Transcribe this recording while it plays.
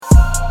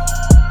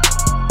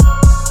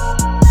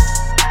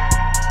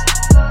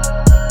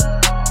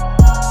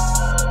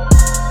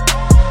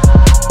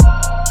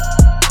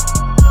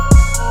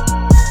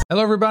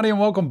Hello, everybody, and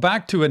welcome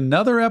back to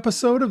another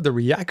episode of the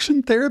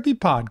Reaction Therapy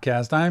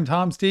Podcast. I'm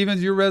Tom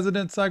Stevens, your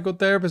resident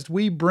psychotherapist.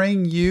 We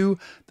bring you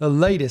the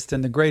latest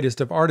and the greatest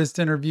of artist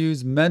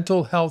interviews,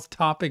 mental health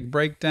topic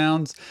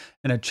breakdowns,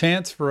 and a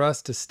chance for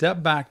us to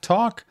step back,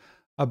 talk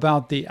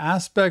about the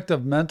aspect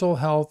of mental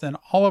health in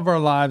all of our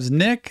lives.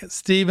 Nick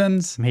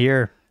Stevens, I'm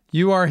here.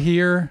 You are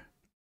here.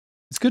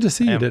 It's good to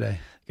see you today.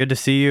 Good to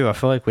see you. I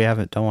feel like we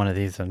haven't done one of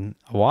these in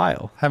a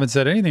while. Haven't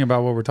said anything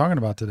about what we're talking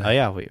about today.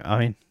 Oh,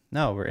 yeah.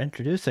 No, we're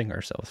introducing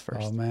ourselves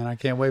first. Oh, man, I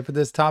can't wait for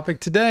this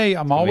topic today.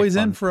 I'm always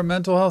in for a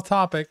mental health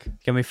topic.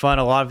 Can be fun.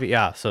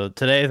 So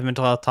today is a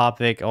mental health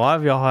topic. A lot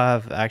of y'all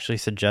have actually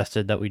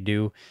suggested that we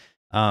do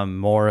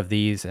more of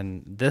these,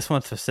 and this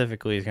one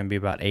specifically is going to be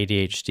about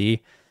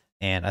ADHD.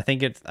 And I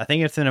think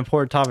it's an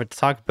important topic to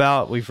talk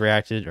about. You've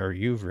reacted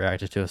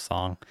to a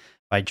song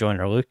by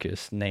Joyner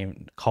Lucas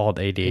called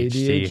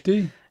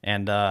ADHD.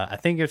 And I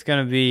think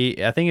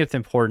it's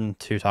important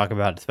to talk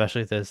about,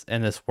 especially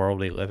in this world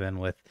we live in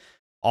with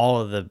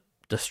all of the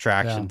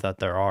distractions that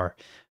there are.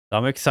 So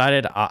I'm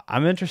excited.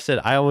 I'm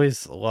interested. I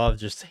always love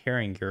just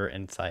hearing your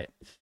insight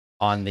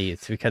on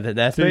these because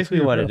that's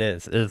basically what it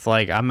is. It's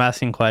like I'm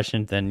asking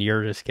questions and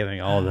you're just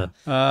giving all the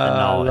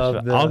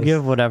knowledge. I'll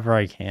give whatever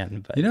I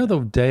can. But the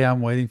day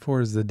I'm waiting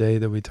for is the day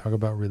that we talk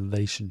about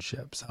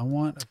relationships. I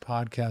want a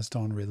podcast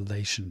on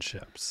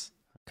relationships.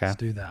 Okay. Let's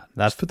do that.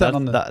 Let's put that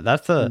on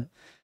the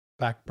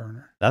back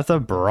burner. That's a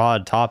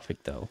broad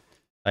topic though.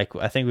 Like,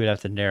 I think we'd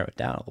have to narrow it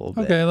down a little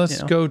bit. Okay,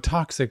 let's go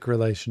toxic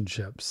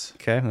relationships.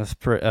 Okay, that's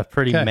a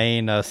pretty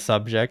main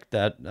subject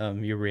that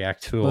you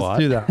react to a lot. Let's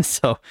do that.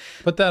 So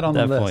put that on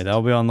the list. Definitely,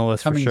 that'll be on the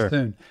list coming for sure.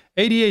 Soon.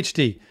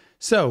 ADHD.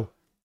 So,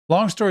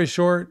 long story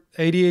short,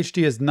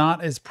 ADHD is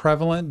not as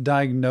prevalent,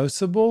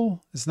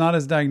 diagnosable. It's not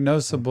as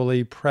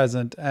diagnosably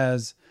present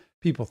as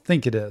people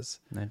think it is.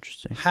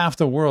 Interesting. Half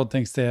the world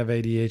thinks they have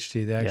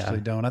ADHD. They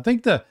actually don't. I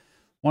think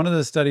one of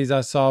the studies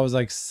I saw was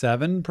like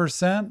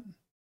 7%.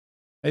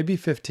 Maybe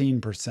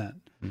 15%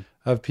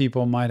 of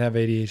people might have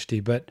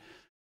ADHD, but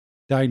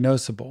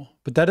diagnosable.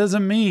 But that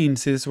doesn't mean,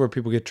 this is where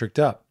people get tricked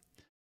up.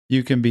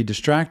 You can be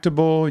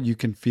distractible. You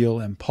can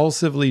feel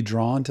impulsively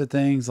drawn to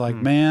things like,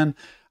 man,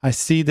 I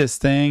see this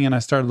thing and I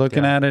start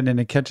looking at it and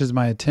it catches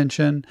my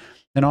attention.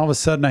 And all of a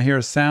sudden I hear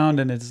a sound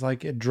and it's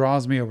like it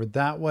draws me over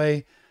that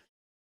way.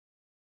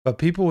 But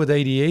people with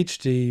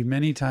ADHD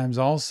many times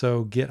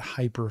also get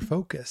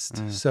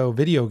hyper-focused. So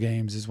video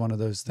games is one of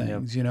those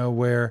things,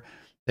 where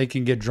they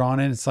can get drawn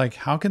in. It's like,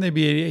 how can they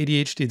be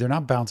ADHD? They're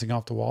not bouncing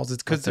off the walls.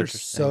 It's because they're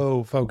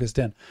so focused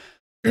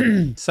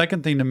in.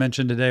 Second thing to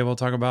mention today, we'll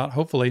talk about,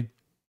 hopefully,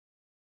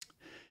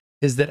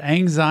 is that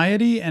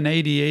anxiety and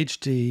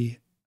ADHD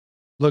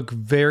look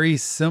very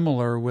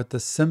similar with the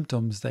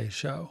symptoms they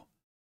show.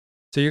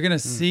 So you're going to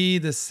see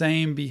the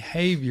same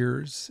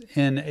behaviors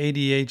in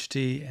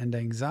ADHD and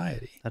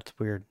anxiety. That's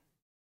weird.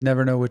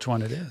 Never know which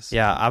one it is.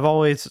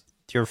 Yeah,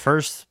 your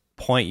first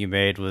point you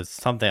made was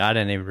something I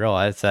didn't even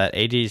realize, that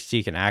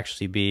ADHD can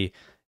actually be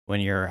when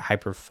you're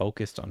hyper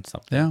focused on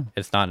something. Yeah.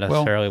 It's not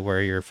necessarily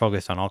where you're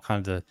focused on all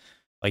kinds of,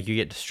 like, you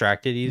get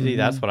distracted easy.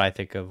 That's what I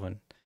think of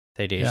when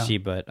it's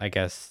ADHD, but I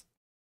guess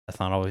that's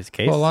not always the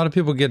case. Well, a lot of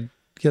people get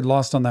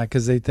lost on that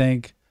because they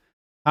think,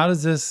 how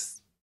does this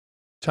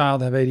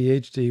child have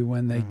ADHD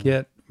when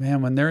they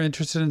when they're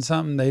interested in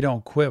something, they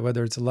don't quit,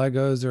 whether it's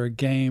Legos or a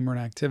game or an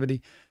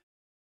activity.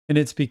 And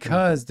it's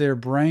because their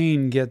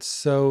brain gets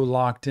so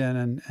locked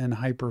in and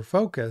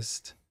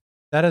hyper-focused.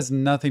 That has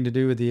nothing to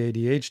do with the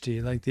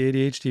ADHD. Like, the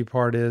ADHD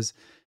part is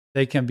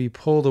they can be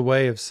pulled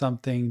away if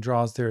something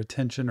draws their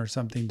attention or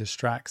something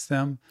distracts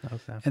them.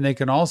 Okay. And they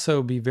can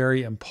also be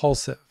very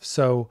impulsive.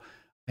 So,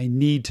 I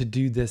need to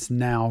do this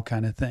now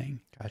kind of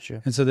thing.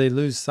 Gotcha. And so they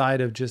lose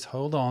sight of just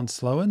hold on,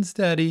 slow and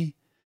steady.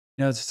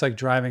 It's just like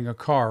driving a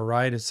car,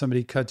 right? If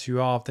somebody cuts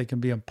you off, they can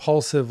be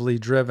impulsively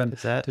driven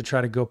to try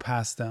to go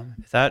past them.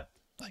 Is that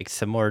like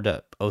similar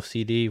to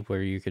OCD,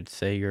 where you could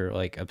say you're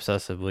like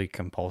obsessively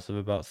compulsive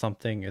about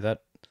something? Is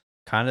that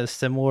kind of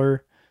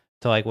similar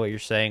to like what you're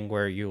saying,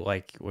 where you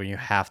like when you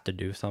have to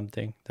do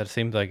something? That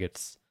seems like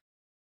it's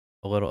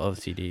a little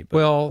OCD. But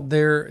well,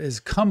 there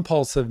is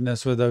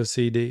compulsiveness with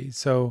OCD.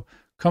 So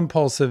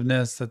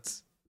compulsiveness,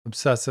 that's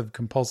obsessive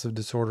compulsive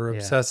disorder.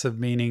 Obsessive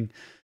meaning,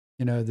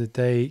 that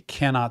they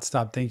cannot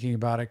stop thinking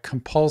about it.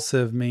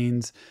 Compulsive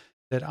means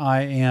that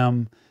I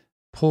am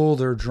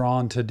pulled or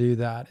drawn to do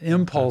that.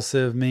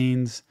 Impulsive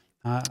means,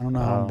 I don't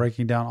know how I'm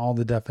breaking down all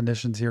the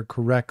definitions here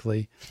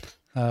correctly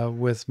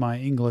with my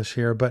English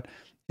here, but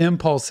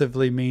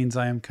impulsively means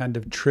I am kind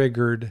of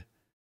triggered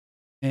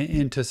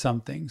into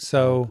something.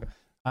 So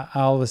I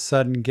all of a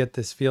sudden get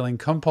this feeling.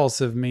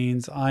 Compulsive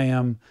means I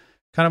am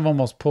kind of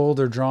almost pulled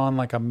or drawn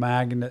like a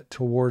magnet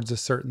towards a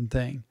certain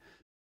thing.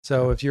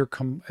 So if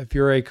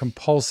you're a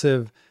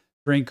compulsive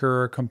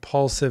drinker, or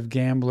compulsive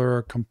gambler,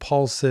 or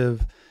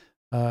compulsive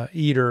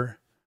eater,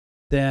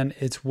 then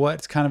it's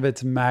kind of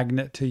its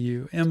magnet to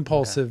you.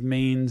 Impulsive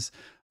means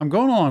I'm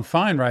going along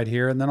fine right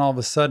here, and then all of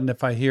a sudden,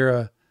 if I hear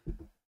a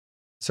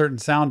certain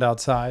sound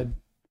outside,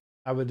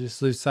 I would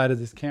just lose sight of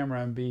this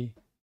camera and be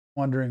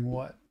wondering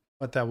what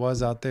what that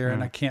was out there,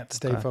 and I can't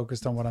stay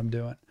focused on what I'm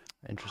doing.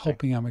 Interesting.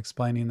 Hoping I'm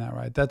explaining that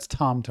right. That's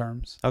Tom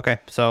terms. Okay,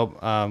 so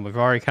we've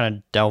already kind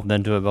of delved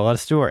into it, but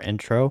let's do our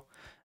intro,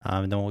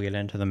 and then we'll get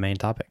into the main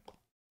topic.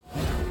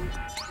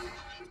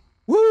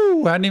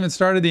 Woo! I hadn't even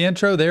started the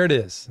intro. There it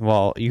is.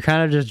 Well, you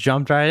kind of just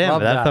jumped right in, but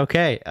that's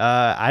okay.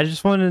 I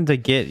just wanted to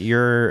get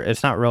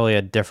it's not really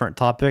a different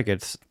topic.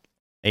 It's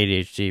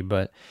ADHD,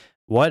 but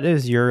what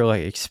is your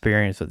like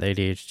experience with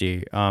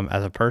ADHD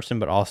as a person,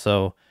 but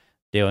also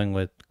dealing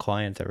with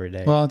clients every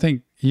day? Well, I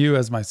think you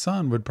as my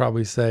son would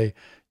probably say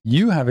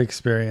you have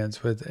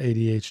experience with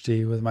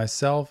ADHD with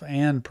myself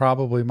and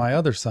probably my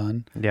other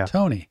son,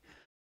 Tony,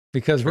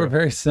 because we're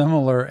very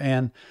similar.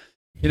 And,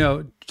 you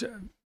know,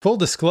 full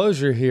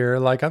disclosure here,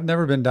 like I've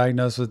never been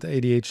diagnosed with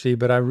ADHD,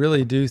 but I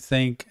really do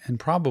think, and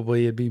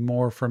probably it'd be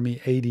more for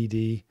me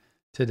ADD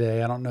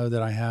today. I don't know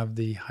that I have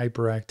the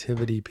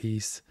hyperactivity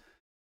piece.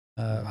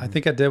 I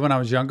think I did when I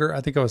was younger.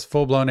 I think I was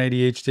full-blown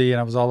ADHD and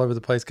I was all over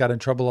the place, got in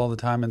trouble all the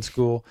time in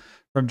school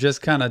from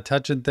just kind of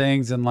touching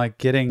things and like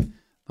getting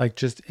like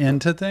just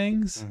into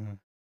things. Mm-hmm.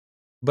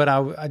 But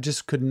I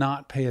just could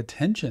not pay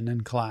attention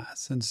in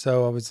class. And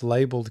so I was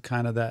labeled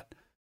kind of that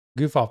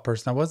goof off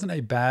person. I wasn't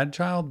a bad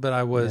child, but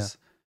I was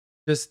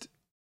just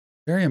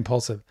very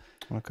impulsive.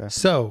 Okay.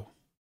 So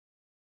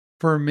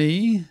for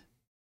me,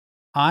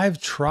 I've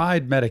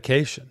tried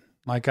medication.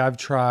 Like I've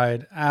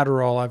tried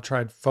Adderall, I've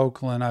tried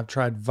Focalin, I've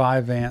tried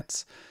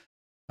Vyvanse,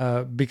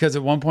 because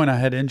at one point I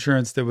had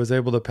insurance that was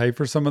able to pay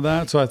for some of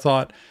that. So I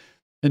thought,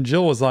 and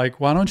Jill was like,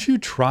 why don't you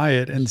try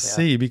it and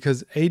see?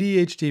 Because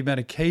ADHD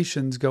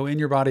medications go in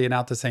your body and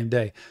out the same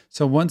day.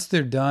 So once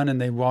they're done and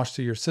they wash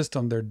through your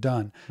system, they're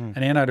done. An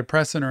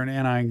antidepressant or an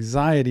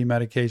anti-anxiety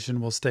medication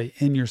will stay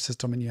in your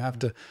system, and you have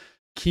to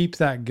keep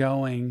that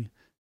going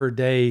for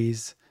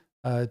days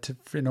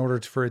in order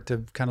for it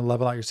to kind of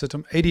level out your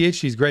system.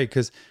 ADHD is great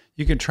because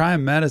you can try a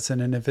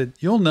medicine, and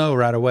you'll know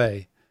right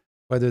away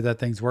whether that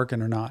thing's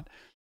working or not.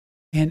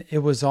 And it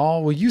was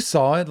all, you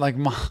saw it. Like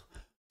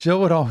Jill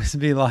would always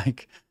be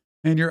like,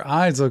 "Man, your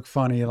eyes look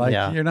funny. Like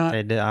you're not."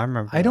 They did. I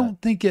remember. I don't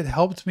think it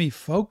helped me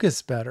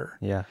focus better.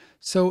 Yeah.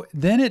 So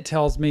then it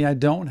tells me I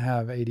don't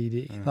have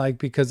ADD, like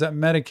because that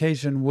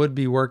medication would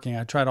be working.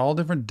 I tried all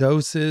different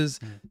doses,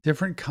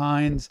 different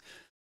kinds.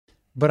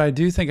 But I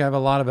do think I have a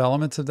lot of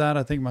elements of that.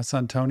 I think my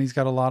son Tony's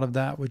got a lot of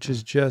that, which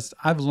is just,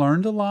 I've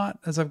learned a lot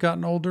as I've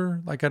gotten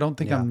older. Like, I don't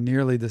think I'm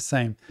nearly the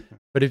same.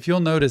 But if you'll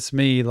notice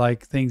me,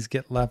 like things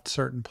get left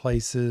certain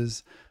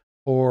places,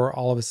 or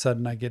all of a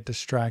sudden I get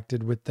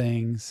distracted with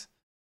things.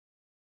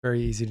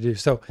 Very easy to do.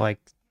 So like,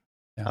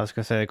 I was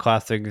going to say the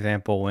classic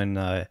example when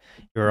you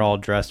were all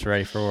dressed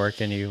ready for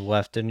work and you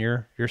left in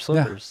your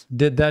slippers. Yeah,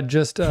 did that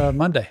just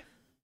Monday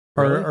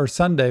or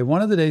Sunday.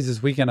 One of the days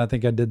this weekend, I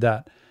think I did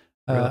that.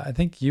 Really? I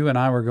think you and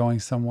I were going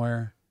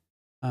somewhere,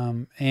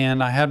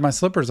 and I had my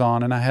slippers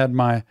on, and I had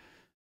my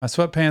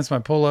sweatpants, my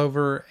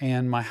pullover,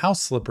 and my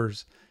house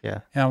slippers.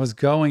 Yeah. And I was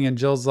going, and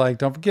Jill's like,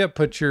 "Don't forget,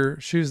 put your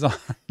shoes on."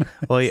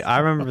 Well, I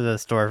remember the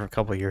story from a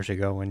couple of years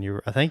ago when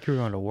I think you were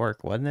going to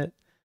work, wasn't it?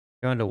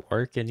 Going to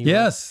work, and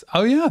yes.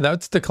 Oh yeah,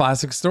 that's the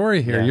classic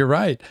story here. Yeah. You're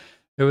right.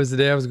 It was the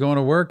day I was going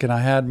to work, and I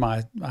had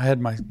my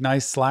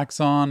nice slacks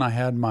on, I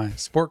had my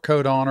sport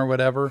coat on or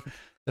whatever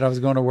that I was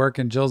going to work,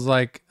 and Jill's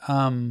like,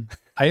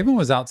 I even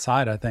was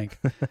outside, I think.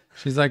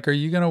 She's like, "Are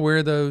you going to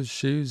wear those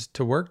shoes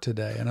to work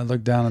today?" And I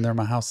looked down and they're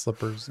my house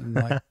slippers. And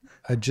like,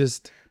 I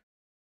just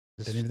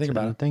didn't even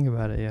think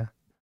about it. Yeah.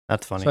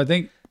 That's funny. So I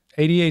think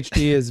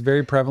ADHD is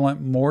very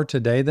prevalent more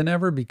today than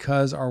ever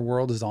because our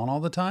world is on all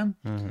the time.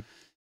 Mm-hmm.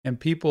 And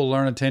people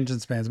learn attention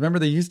spans. Remember,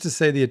 they used to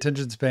say the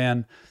attention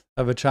span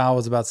of a child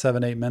was about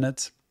 7-8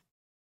 minutes.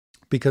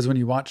 Because when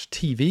you watch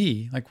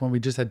TV, like when we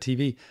just had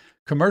TV,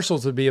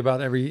 commercials would be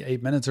about every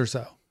 8 minutes or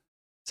so.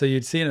 So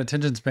you'd see an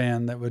attention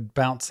span that would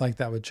bounce like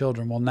that with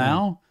children. Well,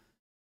 now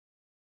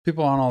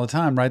people are on all the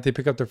time, right? They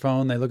pick up their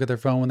phone, they look at their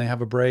phone when they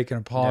have a break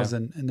and a pause,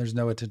 and there's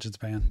no attention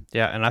span.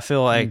 Yeah, and I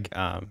feel like,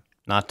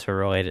 not to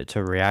relate it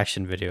to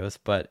reaction videos,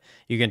 but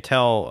you can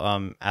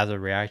tell as a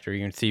reactor,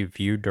 you can see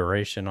view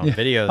duration on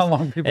videos. How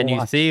long people watch.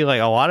 You see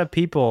like a lot of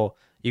people,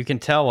 you can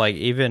tell like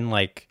even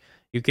like,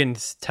 you can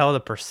tell the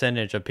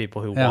percentage of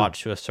people who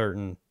watch to a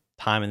certain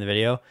time in the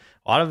video.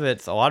 A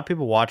lot of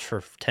people watch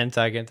for 10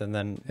 seconds and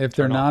then if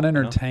they're not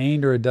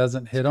entertained or it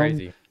doesn't hit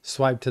them,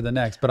 swipe to the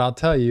next. But I'll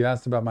tell you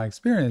asked about my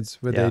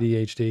experience with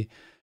ADHD.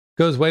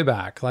 Goes way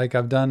back. Like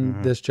I've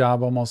done this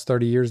job almost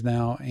 30 years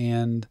now,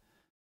 and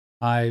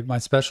my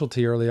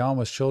specialty early on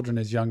was children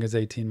as young as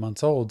 18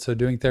 months old. So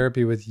doing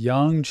therapy with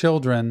young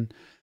children,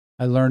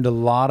 I learned a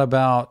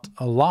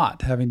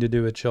lot having to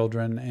do with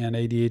children, and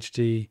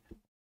ADHD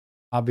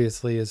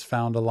obviously is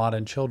found a lot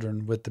in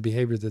children with the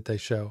behaviors that they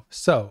show.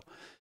 So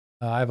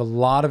I have a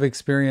lot of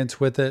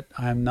experience with it.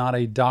 I'm not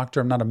a doctor.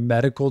 I'm not a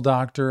medical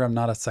doctor. I'm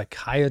not a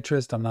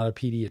psychiatrist. I'm not a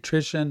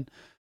pediatrician.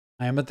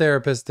 I am a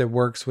therapist that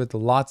works with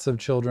lots of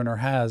children, or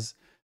has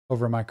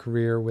over my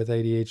career, with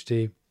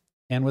ADHD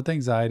and with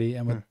anxiety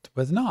and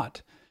with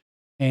not.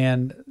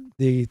 And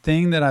the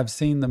thing that I've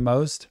seen the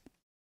most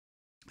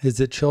is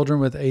that children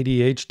with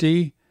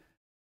ADHD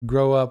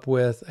grow up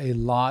with a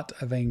lot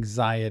of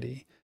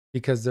anxiety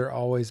because they're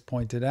always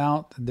pointed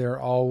out, they're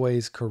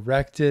always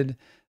corrected,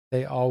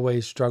 they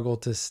always struggle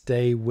to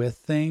stay with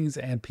things,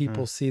 and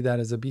people see that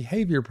as a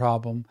behavior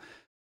problem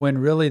when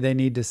really they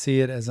need to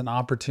see it as an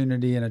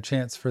opportunity and a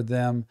chance for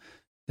them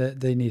that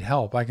they need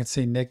help. I can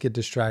see Nick get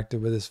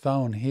distracted with his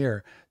phone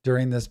here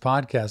during this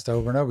podcast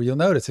over and over. You'll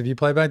notice if you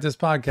play back this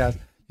podcast,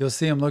 you'll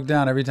see him look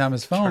down every time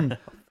his phone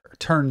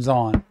turns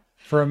on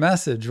for a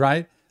message,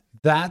 right?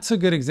 That's a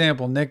good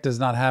example. Nick does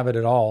not have it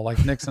at all.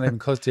 Like Nick's not even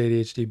close to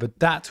ADHD, but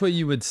that's what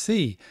you would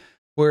see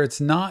where it's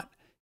not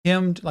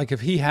him. Like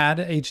if he had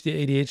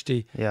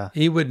ADHD,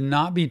 he would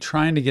not be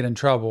trying to get in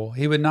trouble.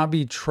 He would not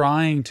be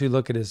trying to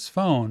look at his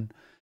phone.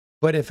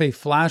 But if a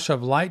flash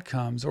of light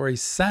comes or a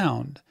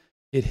sound,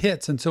 it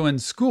hits. And so in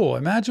school,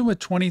 imagine with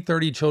 20,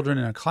 30 children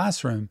in a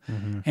classroom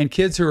and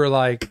kids who are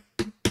like,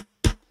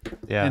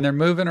 and they're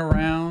moving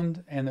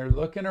around and they're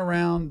looking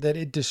around, that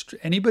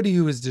anybody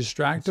who is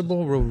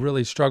distractible will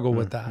really struggle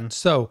with that.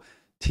 So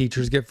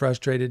teachers get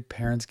frustrated,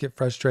 parents get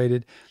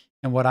frustrated.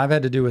 And what I've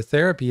had to do with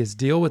therapy is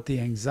deal with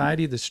the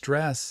anxiety, the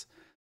stress,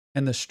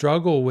 and the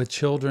struggle with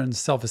children's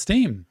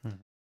self-esteem.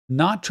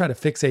 Not try to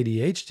fix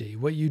ADHD.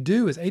 What you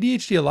do is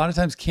ADHD a lot of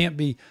times can't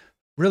be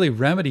really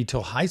remedied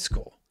till high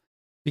school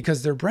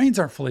because their brains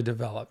aren't fully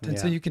developed. And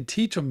so you can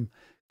teach them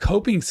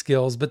coping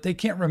skills, but they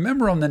can't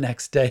remember them the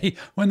next day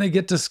when they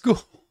get to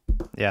school.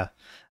 Yeah,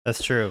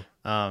 that's true.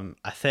 I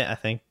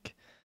think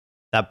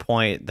that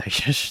point they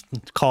just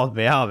called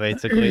me out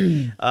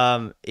basically.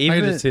 I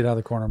can just see it out of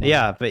the corner of my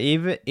eye. But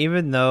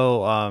even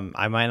though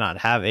I might not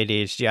have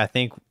ADHD, I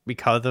think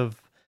because of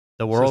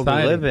the world we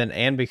live in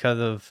and because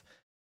of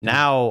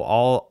now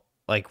all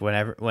like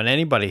when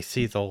anybody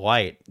sees a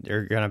light,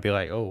 they're gonna be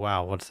like, "Oh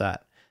wow, what's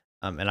that?"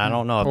 And I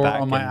don't know. Or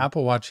on my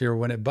Apple Watch here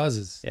when it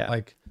buzzes. Yeah,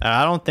 like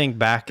I don't think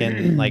back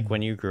in like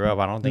when you grew up,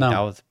 I don't think that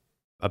was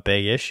a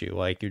big issue.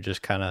 Like you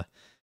just kind of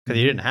because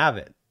you didn't have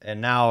it, and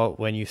now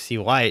when you see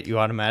light, you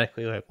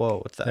automatically like,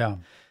 "Whoa, what's that?" Yeah.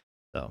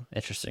 So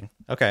interesting.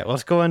 Okay,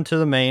 let's go into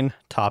the main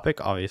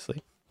topic,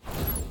 obviously.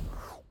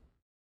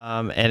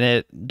 And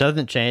it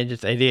doesn't change.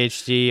 It's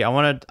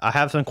ADHD. I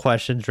have some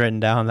questions written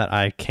down that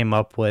I came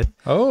up with.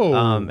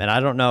 Oh. And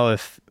I don't know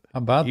if you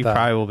that?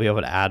 probably will be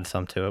able to add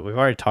some to it. We've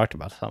already talked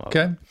about some of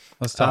them. Okay,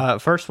 let's talk.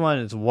 First one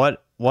is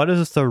what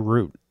is the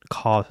root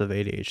cause of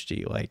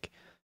ADHD? Like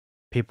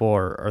people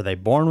are they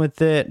born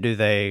with it? Do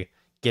they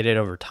get it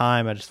over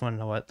time? I just want to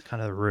know what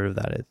kind of the root of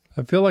that is.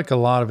 I feel like a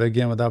lot of it,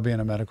 again, without being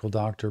a medical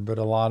doctor, but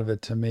a lot of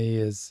it to me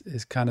is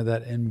kind of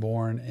that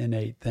inborn,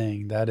 innate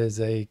thing. That is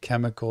a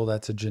chemical,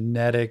 that's a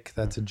genetic,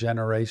 that's a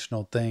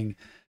generational thing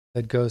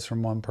that goes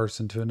from one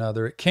person to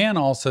another. It can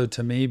also,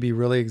 to me, be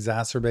really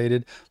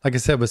exacerbated. Like I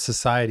said, with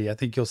society, I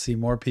think you'll see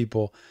more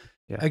people.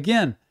 Yeah.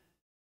 Again,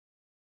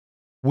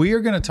 we are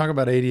going to talk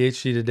about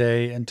ADHD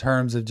today in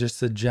terms of just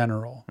the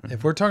general.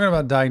 If we're talking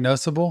about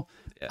diagnosable,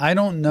 I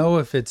don't know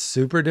if it's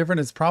super different.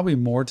 It's probably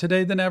more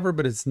today than ever,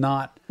 but it's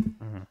not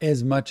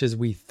as much as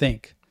we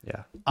think.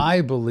 Yeah.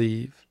 I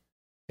believe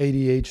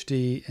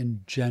ADHD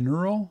in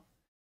general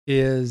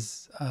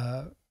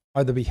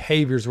are the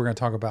behaviors we're going to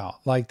talk about,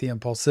 like the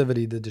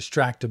impulsivity, the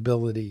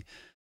distractibility,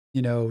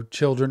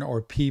 children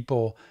or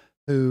people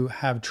who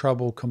have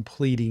trouble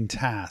completing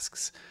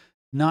tasks.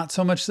 Not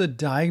so much the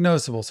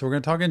diagnosable. So we're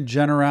going to talk in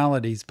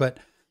generalities, but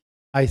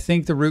I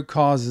think the root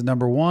cause is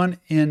number one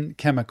in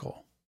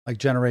chemical, like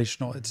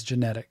generational, it's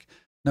genetic.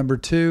 Number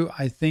two,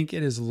 I think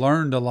it is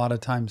learned a lot of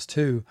times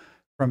too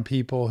from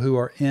people who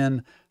are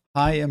in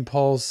high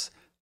impulse,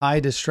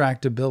 high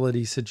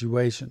distractibility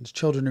situations,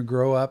 children who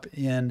grow up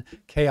in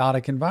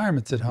chaotic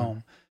environments at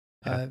home,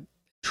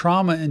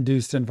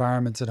 trauma-induced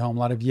environments at home, a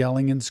lot of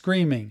yelling and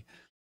screaming,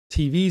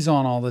 TV's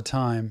on all the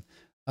time,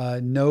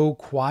 no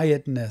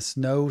quietness,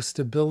 no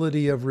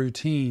stability of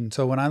routine.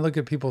 So when I look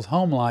at people's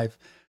home life,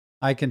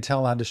 I can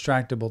tell how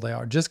distractible they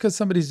are. Just because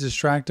somebody's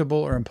distractible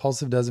or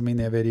impulsive doesn't mean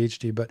they have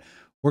ADHD, but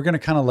we're going to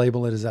kind of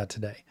label it as that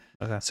today.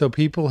 Okay. So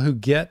people who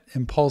get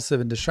impulsive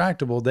and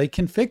distractible, they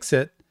can fix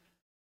it.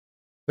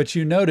 But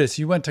you notice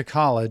you went to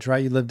college,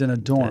 right? You lived in a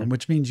dorm,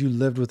 which means you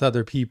lived with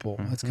other people.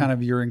 That's kind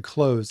of, you're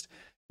enclosed.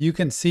 You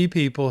can see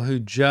people who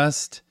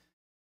just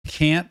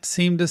can't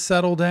seem to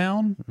settle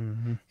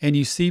down. And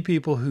you see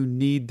people who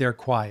need their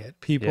quiet,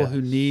 people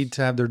who need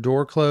to have their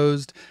door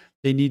closed.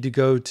 They need to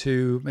go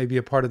to maybe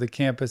a part of the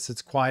campus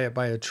that's quiet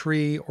by a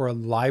tree or a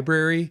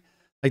library.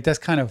 Like that's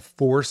kind of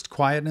forced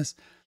quietness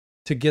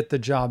to get the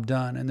job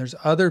done. And there's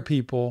other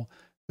people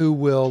who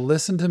will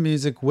listen to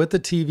music with the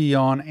TV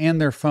on and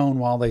their phone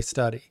while they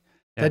study.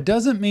 That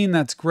doesn't mean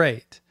that's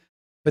great,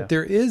 but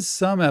there is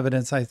some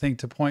evidence, I think,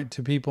 to point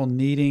to people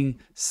needing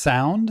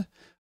sound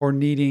or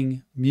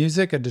needing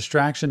music, a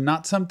distraction,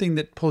 not something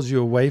that pulls you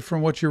away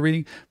from what you're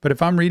reading. But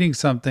if I'm reading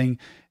something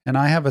and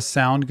I have a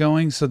sound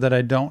going so that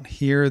I don't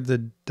hear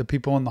the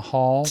people in the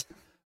hall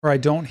or I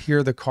don't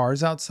hear the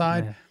cars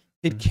outside,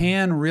 it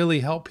can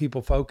really help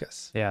people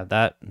focus. Yeah,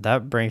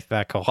 that brings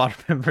back a lot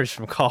of memories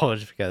from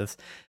college because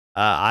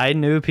I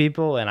knew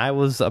people and I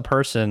was a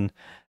person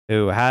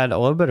who had a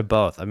little bit of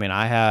both. I mean,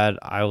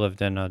 I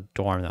lived in a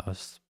dorm that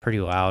was pretty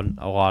loud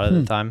a lot of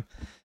the time.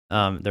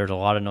 There's a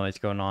lot of noise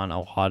going on, a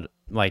lot,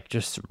 like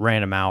just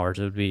random hours.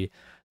 It would be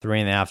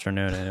 3 in the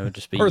afternoon and it would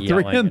just be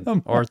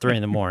yelling, or 3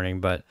 in the morning.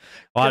 But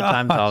a lot of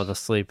times I was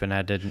asleep and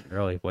I didn't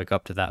really wake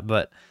up to that.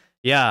 But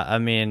yeah, I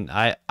mean,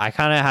 I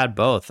kind of had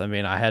both. I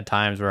mean, I had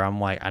times where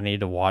I'm like, I need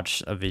to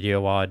watch a video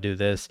while I do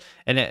this,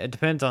 and it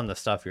depends on the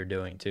stuff you're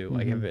doing too.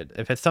 Like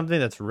if it's something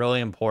that's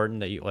really important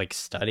that you like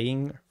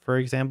studying, for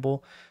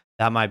example,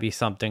 that might be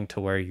something to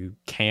where you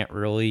can't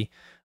really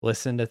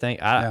listen to things.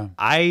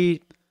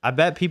 I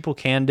bet people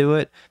can do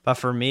it, but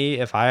for me,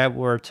 if I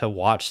were to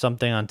watch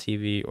something on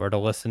TV or to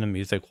listen to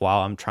music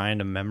while I'm trying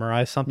to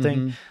memorize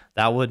something,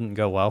 that wouldn't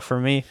go well for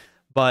me.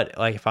 But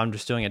like if I'm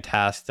just doing a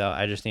task that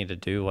I just need to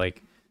do,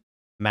 like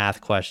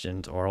math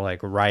questions or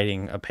like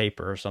writing a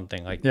paper or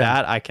something like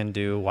that, I can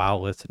do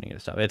while listening to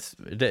stuff.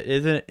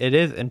 It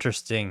is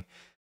interesting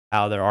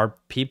how there are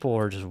people who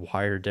are just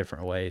wired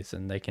different ways,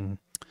 and they can.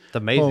 It's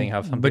amazing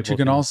how some. But you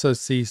can also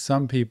see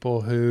some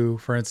people who,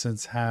 for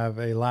instance, have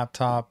a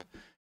laptop,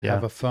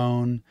 have a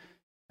phone,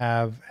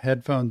 have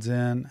headphones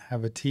in,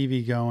 have a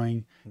TV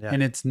going,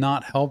 and it's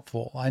not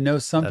helpful. I know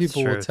some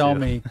people will tell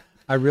me,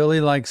 I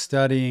really like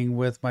studying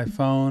with my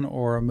phone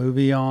or a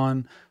movie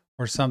on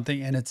or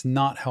something, and it's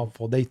not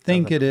helpful. They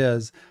think it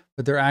is,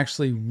 but they're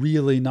actually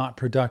really not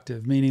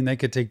productive, meaning they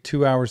could take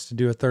 2 hours to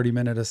do a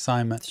 30-minute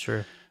assignment.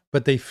 Sure.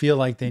 But they feel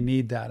like they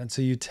need that. And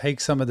so you take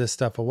some of this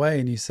stuff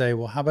away and you say,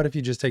 well, how about if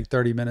you just take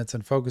 30 minutes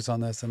and focus on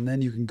this, and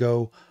then you can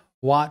go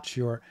watch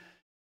your...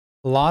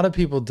 A lot of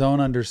people don't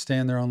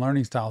understand their own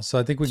learning style. So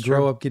I think we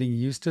grow up getting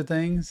used to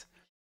things,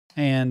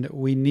 and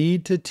we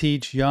need to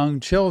teach young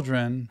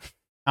children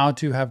how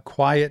to have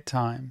quiet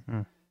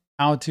time,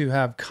 how to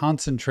have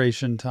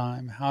concentration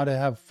time, how to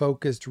have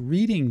focused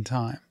reading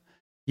time,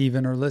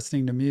 even, or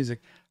listening to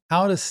music,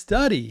 how to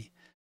study,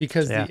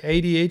 because the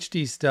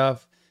ADHD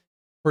stuff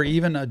for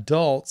even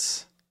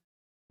adults,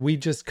 we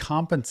just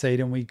compensate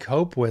and we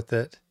cope with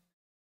it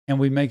and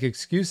we make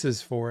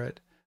excuses for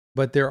it.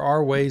 But there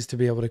are ways to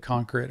be able to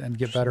conquer it and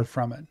get better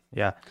from it.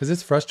 Yeah. Because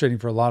it's frustrating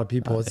for a lot of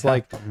people. It's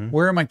like,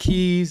 where are my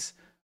keys?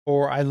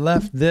 Or I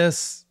left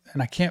this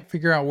and I can't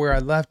figure out where I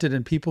left it.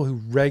 And people who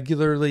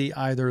regularly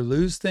either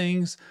lose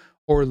things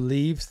or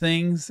leave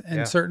things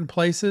in certain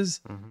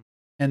places,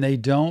 and they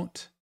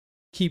don't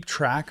keep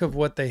track of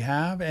what they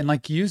have. And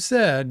like you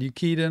said, you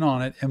keyed in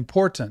on it,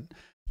 important.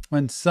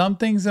 When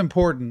something's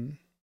important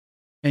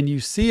and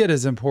you see it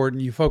as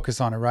important, you focus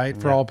on it, right?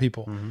 For all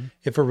people.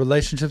 If a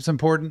relationship's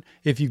important,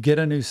 if you get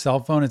a new cell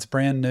phone, it's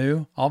brand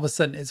new, all of a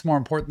sudden it's more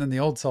important than the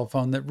old cell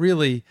phone, that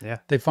really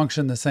they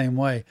function the same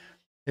way.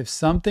 If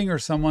something or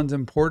someone's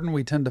important,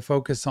 we tend to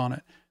focus on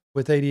it.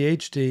 With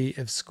ADHD,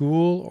 if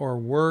school or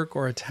work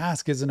or a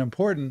task isn't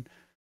important,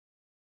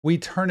 we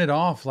turn it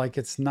off like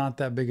it's not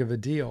that big of a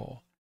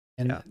deal.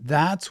 And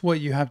that's what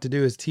you have to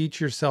do, is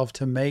teach yourself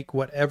to make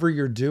whatever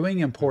you're doing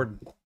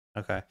important.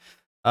 Okay.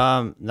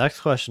 Next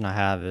question I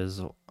have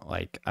is,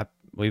 like,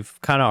 we've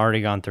kind of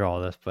already gone through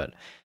all this, but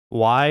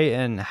why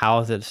and how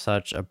is it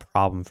such a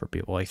problem for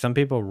people? Like, some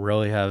people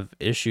really have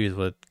issues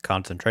with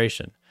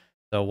concentration.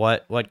 So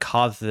what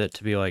causes it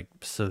to be like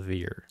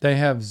severe? They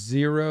have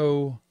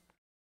zero,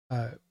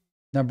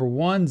 number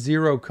one,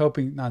 zero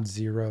coping, not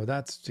zero,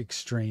 that's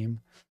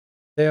extreme.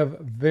 They have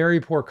very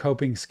poor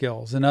coping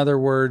skills. In other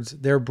words,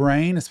 their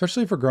brain,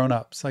 especially for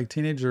grown-ups, like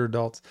teenagers or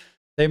adults,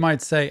 they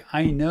might say,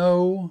 I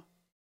know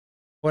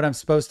what I'm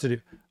supposed to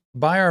do.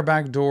 By our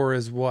back door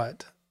is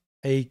what?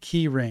 A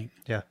key ring.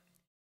 Yeah.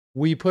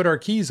 We put our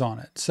keys on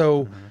it.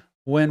 So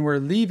when we're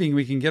leaving,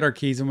 we can get our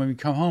keys. And when we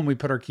come home, we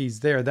put our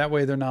keys there. That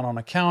way they're not on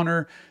a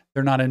counter.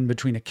 They're not in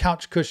between a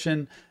couch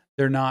cushion.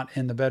 They're not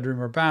in the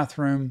bedroom or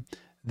bathroom.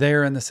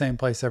 They're in the same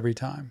place every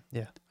time.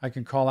 Yeah. I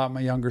can call out my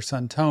younger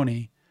son,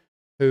 Tony,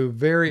 who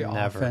very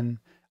often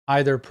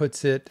either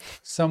puts it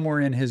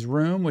somewhere in his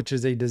room, which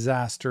is a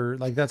disaster.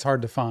 Like, that's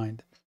hard to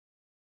find.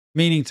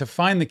 Meaning, to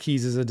find the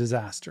keys is a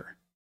disaster,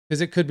 because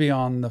it could be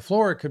on the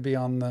floor, it could be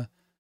on the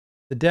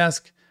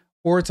desk,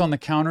 or it's on the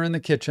counter in the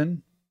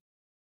kitchen,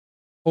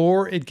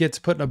 or it gets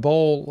put in a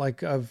bowl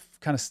like of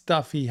kind of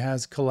stuff he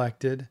has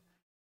collected.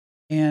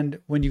 And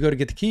when you go to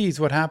get the keys,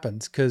 what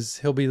happens? Because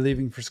he'll be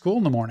leaving for school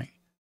in the morning,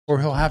 or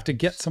he'll have to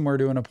get somewhere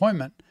to an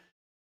appointment.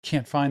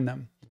 Can't find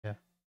them. Yeah.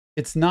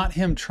 It's not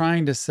him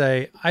trying to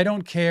say, I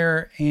don't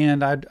care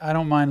and I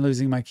don't mind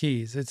losing my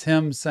keys. It's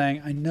him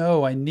saying, I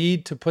know I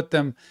need to put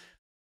them,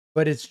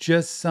 but it's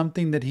just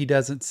something that he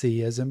doesn't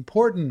see as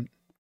important.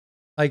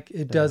 Like,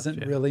 it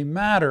doesn't really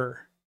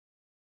matter.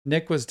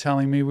 Nick was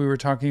telling me, we were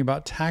talking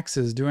about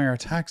taxes, doing our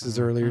taxes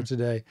earlier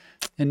today.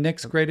 And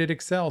Nick's great at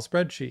Excel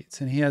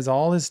spreadsheets. And he has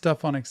all his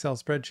stuff on Excel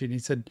spreadsheet. And he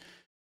said,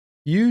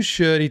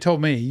 he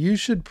told me, you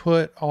should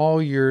put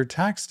all your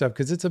tax stuff,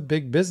 because it's a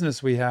big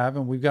business we have.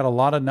 And we've got a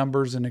lot of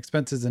numbers and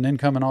expenses and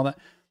income and all that.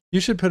 You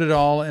should put it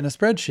all in a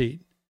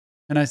spreadsheet.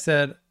 And I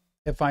said,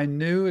 if I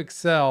knew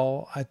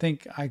Excel, I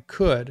think I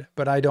could,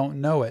 but I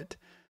don't know it.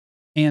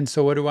 And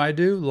so what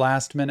do?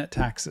 Last minute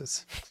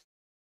taxes.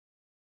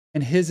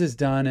 and his is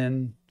done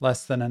in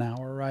less than an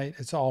hour, right?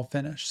 It's all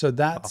finished. So I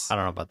that's don't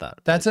know about that.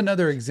 that's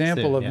another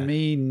example of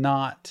me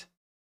not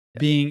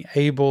being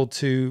able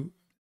to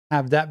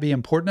have that be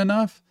important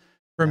enough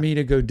for me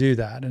to go do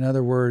that. In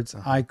other words,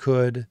 I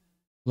could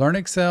learn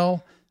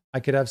Excel, I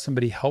could have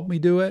somebody help me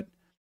do it,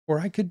 or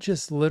I could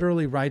just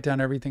literally write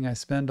down everything I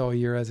spend all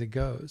year as it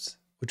goes,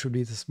 which would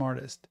be the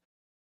smartest.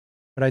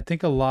 But I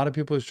think a lot of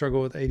people who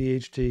struggle with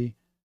ADHD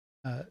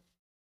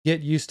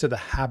get used to the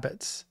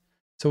habits.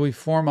 So we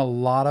form a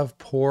lot of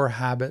poor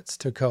habits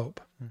to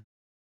cope.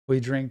 We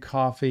drink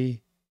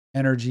coffee,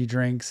 energy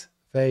drinks,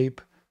 vape,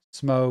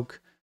 smoke,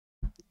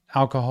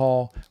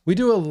 alcohol. We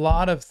do a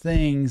lot of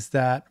things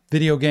that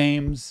video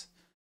games,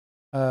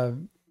 a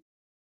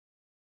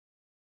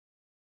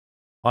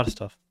lot of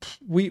stuff.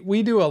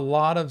 We do a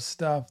lot of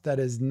stuff that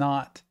is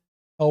not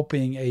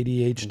helping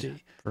ADHD.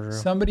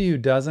 Somebody who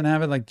doesn't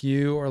have it, like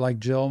you or like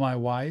Jill, my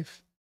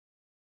wife,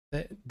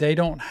 they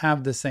don't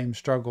have the same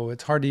struggle.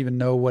 It's hard to even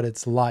know what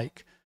it's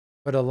like.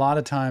 But a lot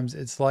of times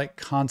it's like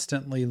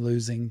constantly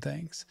losing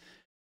things.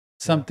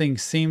 Something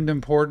seemed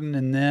important,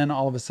 and then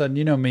all of a sudden,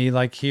 you know me,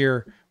 like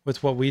here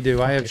with what we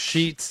do, I have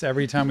sheets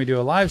every time we do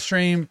a live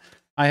stream.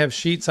 I have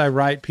sheets I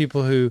write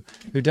people who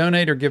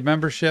donate or give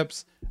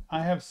memberships.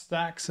 I have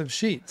stacks of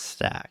sheets.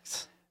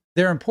 Stacks.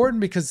 They're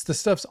important because the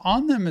stuff's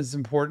on them is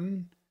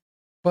important,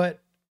 but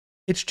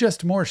it's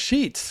just more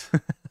sheets.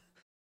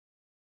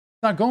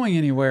 It's not going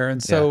anywhere.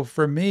 And so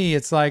for me,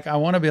 it's like, I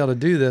want to be able to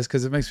do this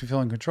because it makes me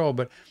feel in control,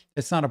 but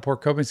it's not a poor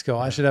coping skill.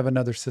 I should have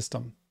another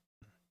system.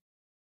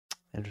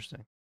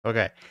 Interesting.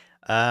 Okay.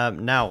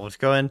 Now let's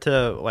go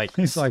into like,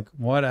 he's like,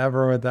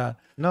 whatever with that.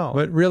 No,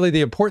 but really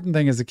the important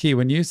thing is the key.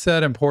 When you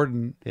said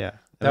important, that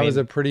was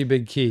a pretty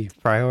big key.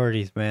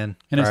 Priorities, man.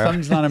 And if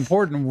something's not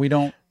important, we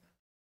don't,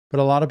 but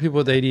a lot of people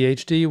with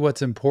ADHD,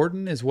 what's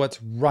important is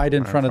what's right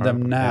in front of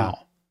them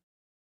now.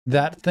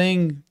 That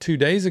thing 2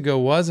 days ago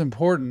was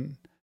important,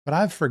 but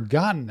I've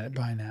forgotten it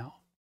by now.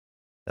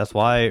 That's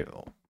why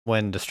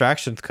when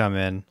distractions come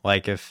in,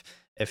 like if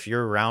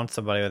you're around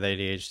somebody with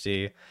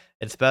ADHD,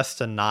 it's best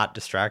to not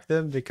distract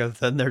them because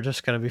then they're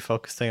just going to be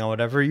focusing on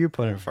whatever you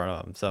put in front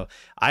of them. So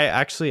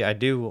I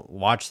do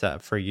watch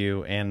that for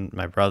you and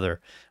my brother.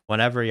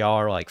 Whenever y'all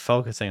are like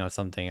focusing on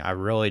something, I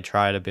really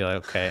try to be like,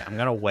 okay, I'm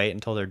going to wait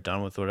until they're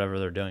done with whatever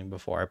they're doing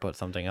before I put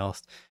something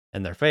else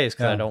in their face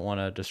because I don't want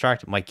to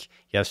distract them. Like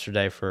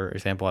yesterday, for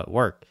example, at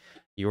work,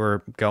 you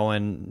were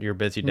going your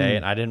busy day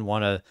and I didn't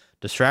want to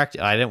distract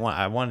you.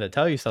 I wanted to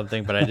tell you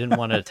something, but I didn't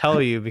want to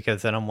tell you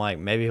because then I'm like,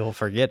 maybe he'll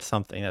forget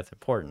something that's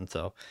important.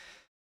 So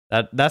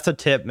that's a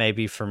tip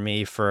maybe for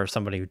me, for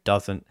somebody who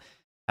doesn't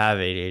have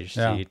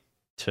ADHD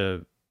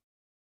to,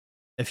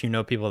 if you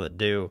know people that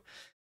do,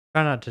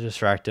 try not to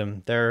distract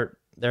them. They're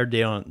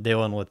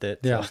dealing with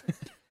it. Yeah. So.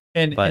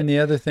 And the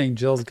other thing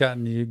Jill's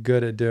gotten you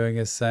good at doing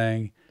is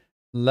saying,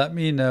 let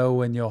me know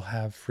when you'll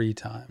have free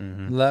time.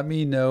 Mm-hmm. Let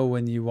me know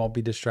when you won't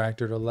be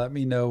distracted, or let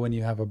me know when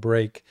you have a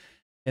break.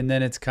 And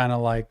then it's kind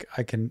of like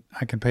I can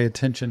pay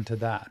attention to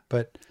that.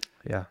 But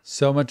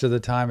so much of the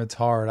time it's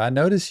hard. I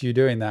noticed you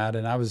doing that,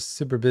 and I was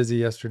super busy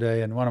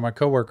yesterday, and one of my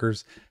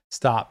coworkers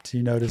stopped,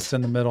 you noticed,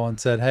 in the middle and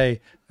said,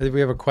 hey, we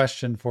have a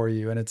question for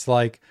you. And it's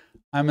like,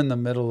 I'm in the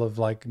middle of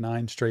like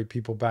 9 straight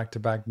people back to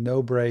back,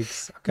 no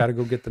breaks. I've got to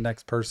go get the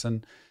next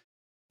person.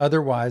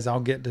 Otherwise,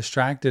 I'll get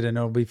distracted and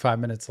it'll be 5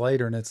 minutes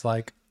later. And it's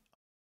like,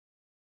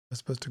 I'm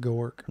supposed to go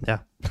work. Yeah.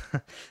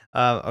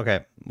 Okay.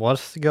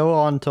 Let's go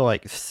on to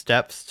like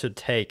steps to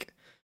take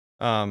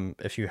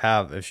if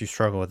you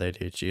struggle with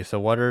ADHD. So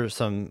what are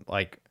some,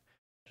 like,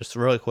 just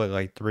really quick,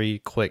 like 3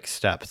 quick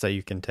steps that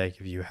you can take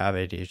if you have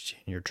ADHD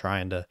and you're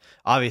trying to,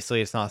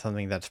 obviously it's not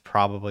something that's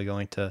probably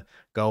going to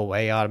go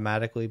away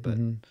automatically, but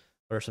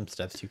what are some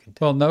steps you can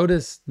take? Well,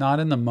 notice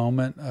not in the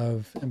moment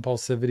of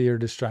impulsivity or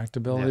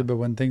distractibility, but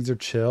when things are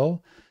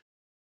chill,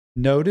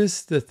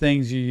 notice the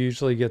things you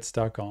usually get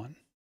stuck on.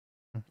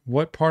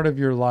 What part of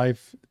your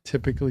life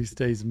typically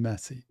stays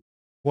messy?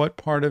 What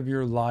part of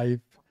your life,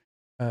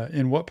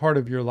 in what part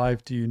of your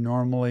life do you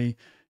normally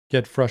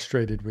get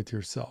frustrated with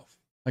yourself?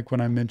 Like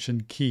when I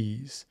mentioned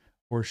keys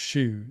or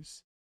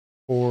shoes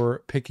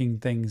or picking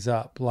things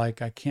up,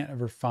 like I can't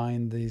ever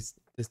find this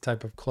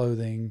type of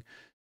clothing,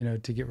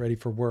 to get ready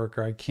for work,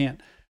 or I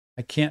can't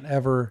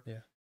ever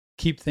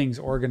keep things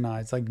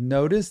organized. Like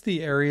notice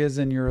the areas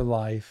in your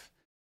life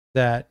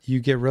that you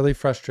get really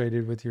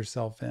frustrated with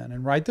yourself in,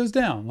 and write those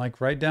down.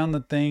 Like write down the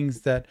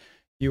things that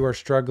you are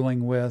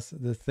struggling with,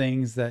 the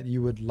things that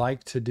you would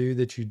like to do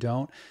that you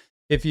don't.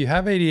 If you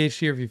have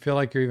ADHD, or if you feel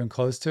like you're even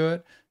close to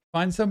it,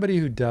 find somebody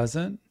who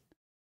doesn't,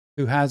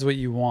 who has what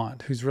you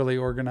want, who's really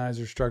organized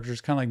or structured.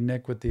 It's kind of like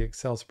Nick with the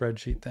Excel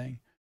spreadsheet thing.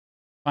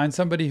 Find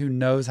somebody who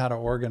knows how to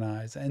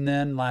organize, and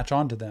then latch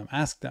onto them.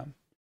 Ask them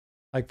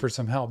like for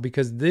some help,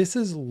 because this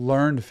is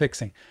learned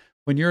fixing.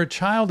 When you're a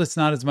child, it's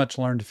not as much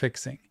learned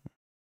fixing.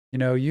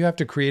 You have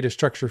to create a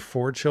structure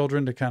for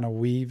children to kind of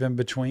weave in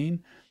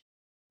between.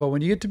 But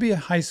when you get to be a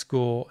high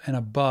school and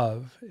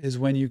above is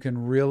when you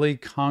can really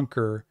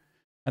conquer.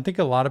 I think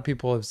a lot of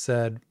people have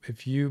said,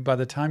 by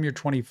the time you're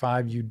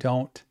 25, you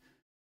don't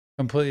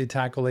completely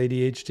tackle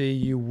ADHD,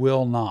 you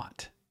will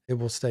not. It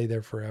will stay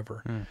there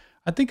forever.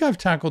 I think I've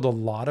tackled a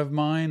lot of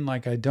mine.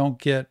 Like I don't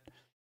get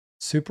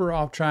super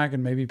off track,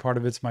 and maybe part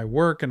of it's my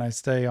work, and I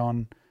stay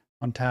on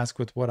task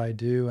with what I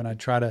do, and I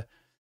try to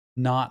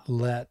not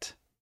let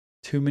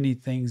too many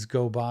things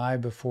go by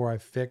before I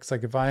fix.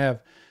 Like if I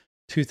have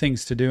 2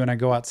 things to do and I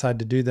go outside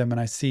to do them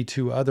and I see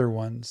 2 other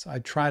ones, I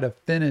try to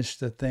finish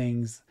the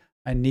things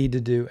I need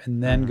to do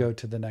and then go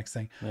to the next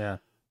thing. Yeah.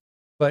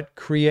 But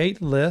create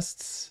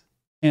lists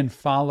and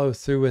follow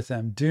through with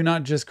them. Do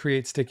not just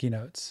create sticky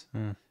notes.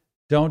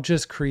 Don't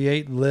just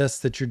create lists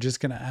that you're just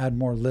going to add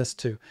more lists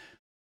to.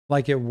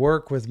 Like at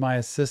work with my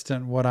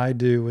assistant, what I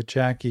do with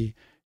Jackie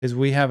is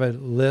we have a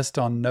list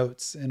on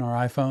notes in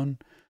our iPhone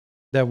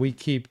that we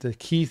keep the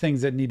key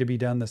things that need to be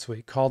done this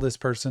week. Call this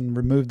person,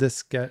 remove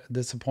this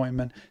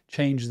appointment,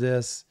 change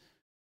this.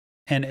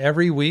 And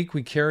every week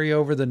we carry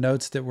over the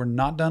notes that were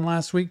not done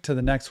last week to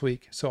the next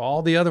week. So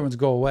all the other ones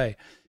go away.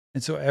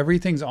 And so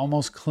everything's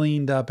almost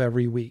cleaned up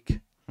every week.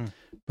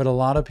 But a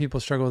lot of people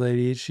struggle with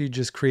ADHD,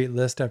 just create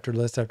list after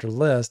list after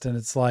list. And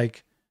it's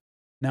like,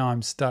 now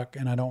I'm stuck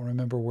and I don't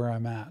remember where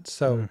I'm at.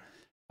 So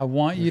I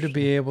want you to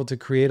be able to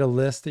create a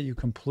list that you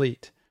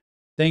complete.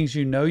 Things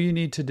you know you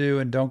need to do,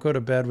 and don't go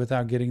to bed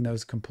without getting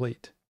those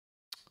complete.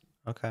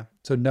 Okay.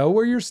 So know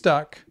where you're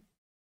stuck.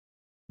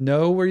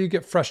 Know where you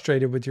get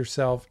frustrated with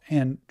yourself,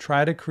 and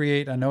try to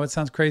create. I know it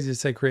sounds crazy to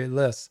say create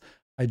lists.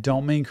 I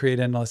don't mean create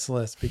endless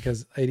lists,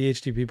 because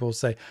ADHD people will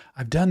say,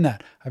 I've done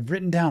that. I've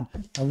written down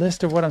a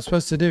list of what I'm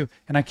supposed to do,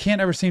 and I can't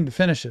ever seem to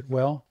finish it.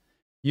 Well,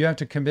 you have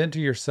to commit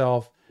to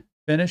yourself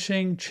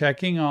finishing,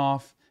 checking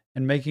off,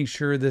 and making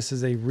sure this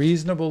is a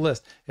reasonable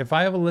list. If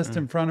I have a list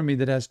in front of me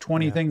that has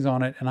 20 things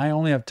on it and I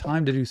only have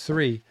time to do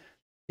 3,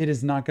 it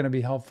is not going to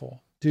be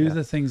helpful. Do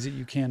the things that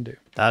you can do.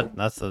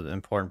 That's the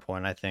important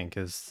point, I think,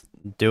 is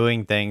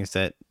doing things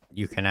that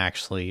you can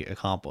actually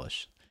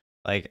accomplish.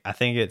 Like, I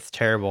think it's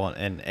terrible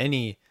in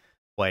any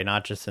way,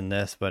 not just in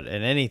this, but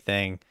in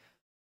anything.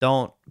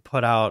 Don't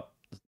try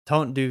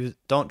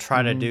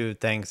to do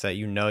things that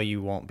you know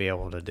you won't be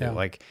able to do.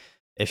 Like,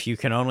 if you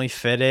can only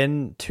fit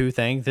in 2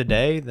 things a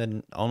day,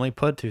 then only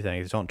put 2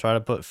 things. Don't try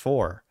to put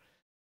 4.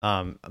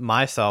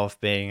 Myself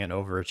being an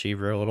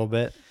overachiever a little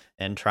bit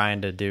and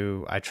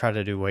I try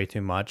to do way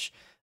too much.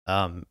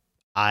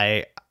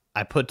 I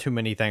put too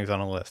many things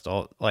on a list.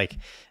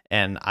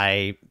 And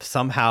I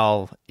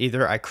somehow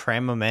either I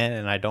cram them in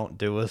and I don't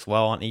do as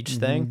well on each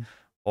thing,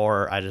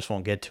 or I just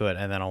won't get to it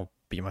and then I'll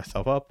beat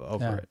myself up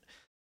over it.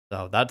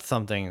 So that's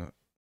something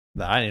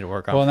that I need to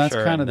work on. Well, and that's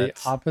kind of the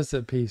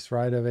opposite piece,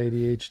 right, of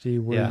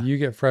ADHD, where you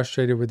get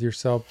frustrated with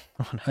yourself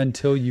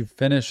until you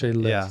finish a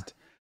list.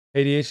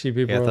 ADHD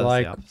people are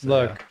like,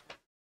 look,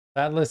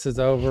 that list is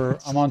over.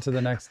 I'm on to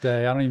the next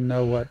day. I don't even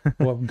know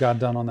what got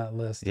done on that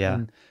list.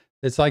 And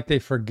it's like they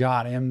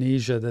forgot,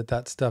 amnesia,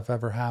 that stuff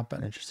ever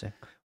happened. Interesting.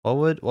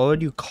 What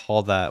would you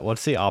call that?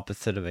 What's the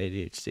opposite of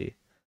ADHD?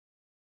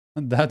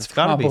 That's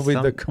probably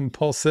the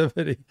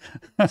compulsivity.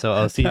 So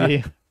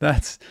OCD?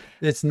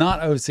 It's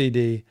not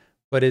OCD,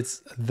 but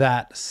it's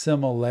that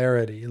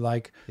similarity.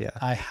 Like,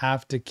 I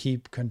have to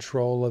keep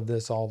control of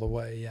this all the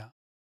way. Yeah.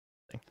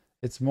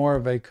 It's more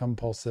of a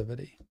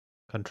compulsivity.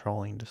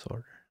 Controlling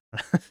disorder.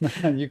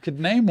 You could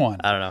name one.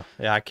 I don't know.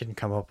 Yeah, I can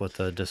come up with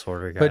a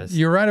disorder, guys. But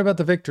you're right about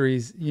the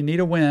victories. You need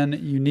a win.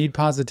 You need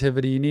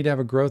positivity. You need to have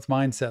a growth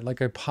mindset,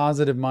 like a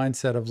positive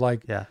mindset of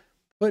like,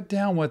 put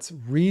down what's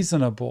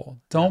reasonable.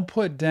 Don't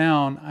put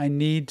down, I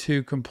need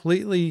to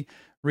completely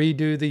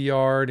redo the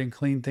yard and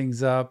clean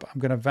things up. I'm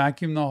going to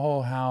vacuum the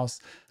whole house.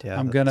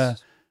 I'm going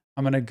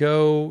to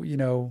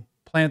go,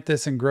 plant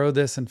this and grow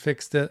this and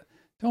fix it.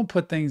 Don't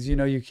put things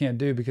you can't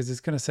do, because it's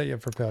going to set you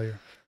up for failure.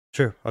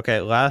 True.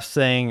 Okay. Last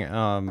thing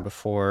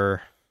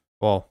before,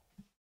 well,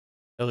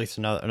 at least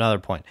another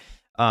point.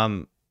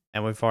 And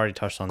we've already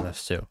touched on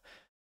this too.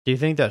 Do you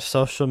think that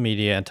social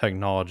media and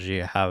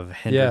technology have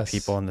hindered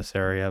people in this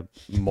area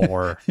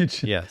more?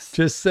 Yes.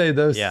 Just say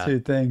those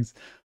 2 things.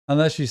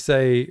 Unless you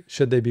say,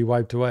 should they be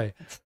wiped away?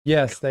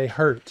 Yes, they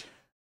hurt.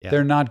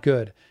 They're not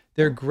good.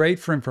 They're great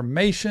for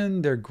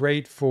information. They're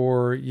great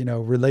for,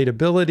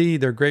 relatability.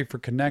 They're great for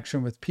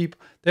connection with people.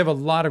 They have a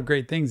lot of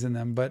great things in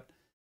them, but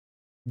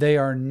they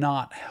are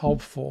not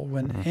helpful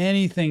when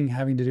anything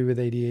having to do with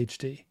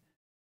ADHD.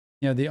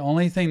 The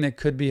only thing that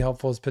could be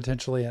helpful is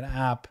potentially an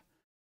app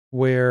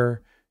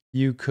where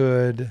you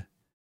could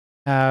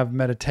have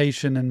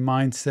meditation and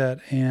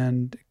mindset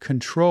and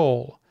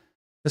control.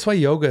 That's why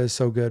yoga is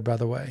so good, by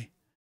the way.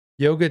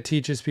 Yoga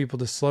teaches people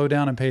to slow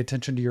down and pay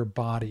attention to your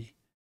body.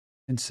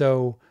 And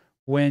so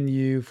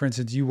when for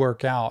instance, you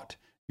work out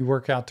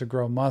to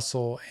grow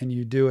muscle, and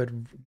you do it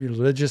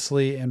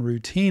religiously and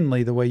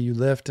routinely, the way you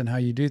lift and how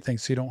you do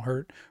things, so you don't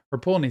hurt or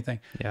pull anything.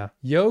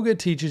 Yoga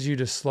teaches you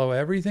to slow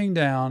everything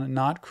down and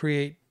not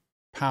create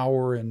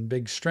power and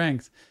big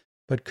strength,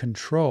 but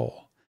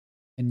control.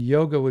 And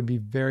yoga would be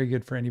very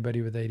good for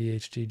anybody with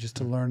ADHD, just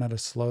to learn how to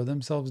slow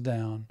themselves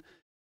down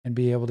and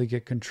be able to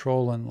get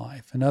control in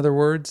life. In other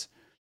words,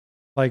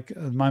 like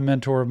my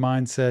mentor of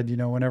mine said,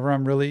 whenever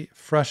I'm really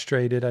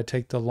frustrated, I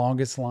take the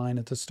longest line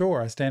at the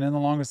store. I stand in the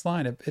longest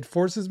line. It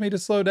forces me to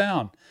slow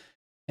down.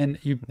 And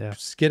you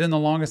get in the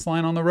longest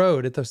line on the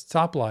road at the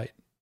stoplight.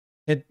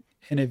 And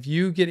if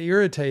you get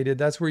irritated,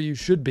 that's where you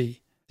should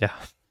be. Yeah.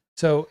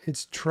 So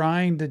it's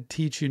trying to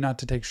teach you not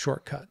to take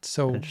shortcuts.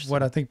 So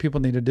what I think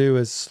people need to do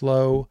is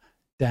slow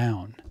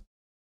down.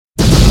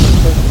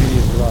 Social media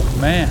is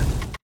rough. Man,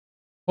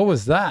 what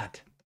was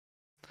that?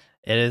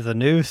 It is a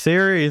new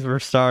series we're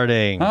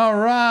starting. All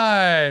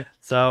right.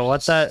 So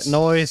what that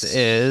noise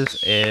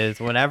is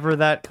whenever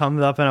that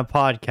comes up in a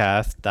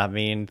podcast, that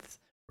means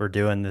we're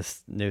doing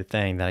this new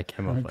thing that I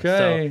came up with.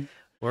 So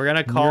we're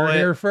gonna call it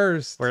here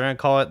first. We're gonna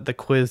call it the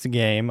quiz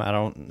game. I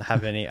don't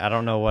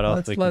know what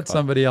else we can let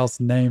somebody else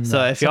name.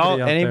 So if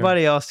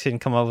anybody else can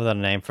come up with a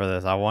name for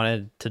this, I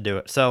wanted to do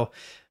it. So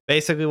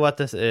basically what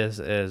this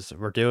is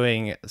we're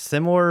doing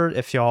similar,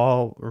 if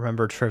y'all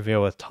remember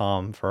Trivia with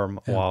Tom from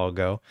a while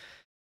ago.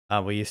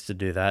 We used to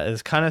do that.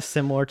 It's kind of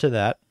similar to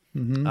that.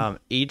 Mm-hmm.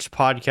 Each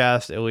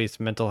podcast, at least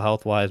mental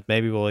health wise,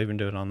 maybe we'll even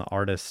do it on the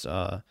artist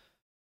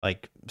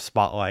like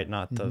spotlight,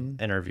 not the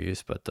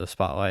interviews, but the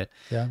spotlight.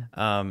 Yeah.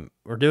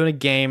 We're doing a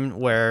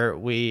game where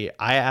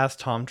I asked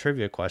Tom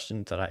trivia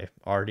questions that I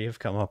already have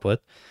come up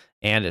with,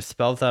 and it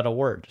spells out a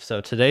word.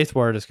 So today's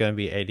word is going to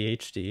be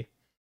ADHD,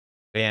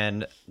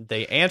 and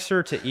the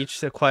answer to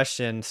each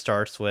question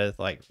starts with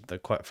like the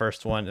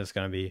first one is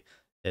going to be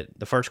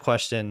the first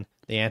question.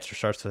 The answer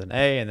starts with an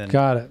A, and then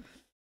got it.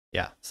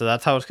 Yeah. So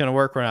that's how it's going to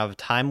work. We're going to have a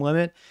time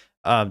limit.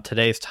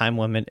 Today's time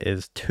limit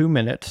is 2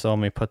 minutes. So let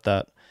me put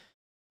that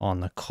on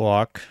the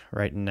clock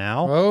right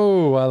now.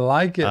 Oh, I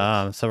like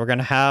it. So we're going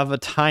to have a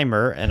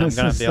timer, and I'm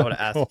going to be able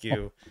to ask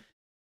you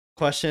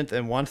questions.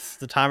 And once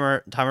the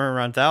timer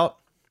runs out,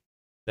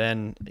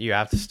 then you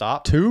have to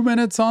stop. 2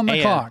 minutes on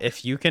the clock.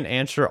 If you can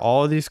answer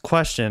all of these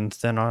questions,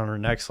 then on our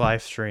next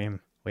live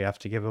stream, we have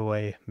to give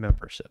away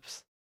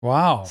memberships.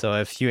 Wow. So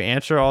if you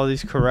answer all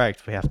these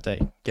correct, we have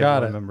to give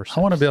away memberships.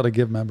 I want to be able to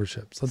give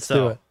memberships. Let's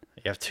do it.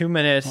 You have 2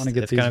 minutes.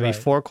 It's going to be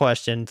 4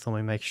 questions. Let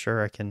me make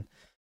sure I can.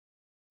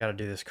 Got to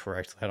do this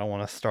correctly. I don't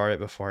want to start it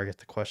before I get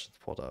the questions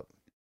pulled up.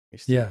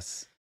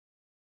 Yes.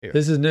 Here.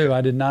 This is new. I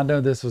did not know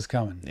this was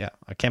coming. Yeah.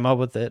 I came up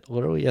with it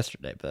literally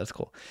yesterday, but that's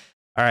cool.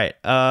 All right.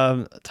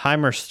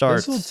 Timer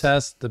starts. This will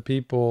test the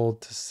people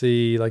to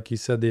see, like you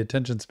said, the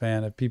attention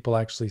span, if people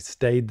actually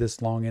stayed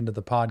this long into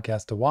the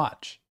podcast to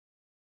watch.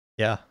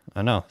 Yeah,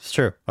 I know. It's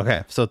true.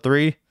 Okay. So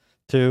 3,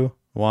 2,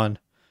 1,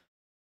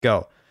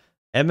 go.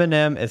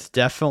 Eminem is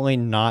definitely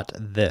not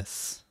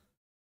this.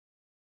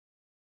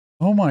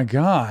 Oh my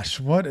gosh,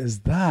 what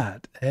is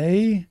that?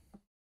 Eminem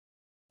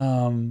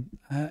is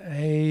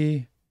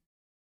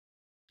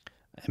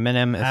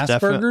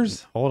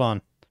Asperger's? Hold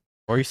on.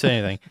 Before you say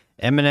anything,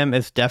 Eminem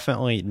is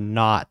definitely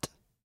not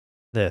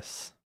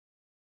this.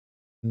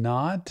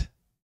 Not?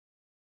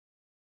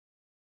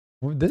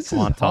 This Come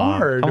on, is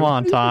hard. Come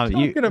on, Tom.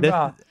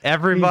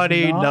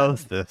 Everybody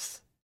knows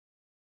this.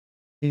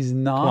 He's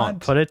not. Come on,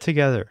 put it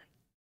together.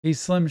 He's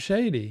Slim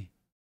Shady.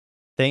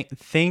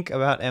 Think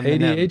about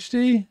Eminem.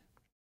 ADHD?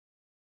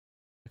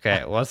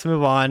 Okay, let's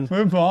move on.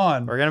 Move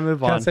on. We're going to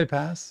move on. Can I say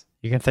pass?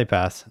 You can say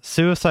pass.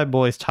 Suicide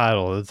Boys'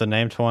 title is the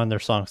name to one of their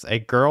songs. A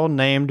girl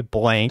named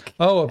blank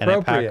and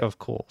a pack of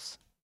cools.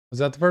 Was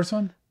that the first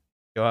one?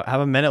 You have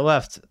a minute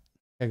left.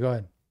 Okay, go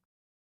ahead.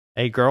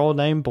 A girl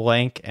named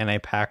blank and a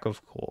pack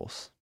of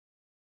cools.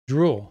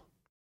 Drool.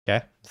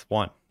 Okay, it's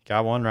one.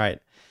 Got one right.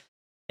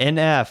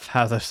 NF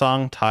has a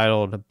song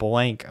titled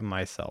Blank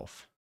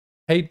Myself.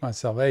 Hate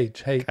myself.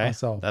 Hate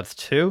myself. That's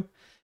 2.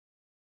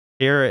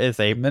 Here is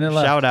a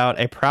shout out.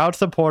 A proud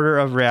supporter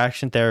of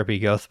reaction therapy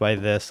goes by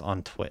this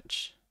on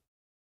Twitch.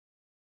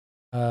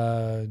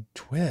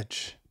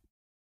 Twitch.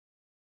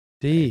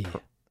 D.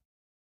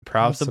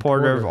 Proud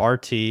supporter of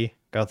RT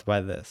goes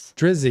by this.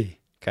 Drizzy.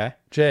 Okay.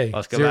 J.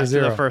 Let's go back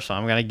to the first one.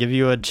 I'm going to give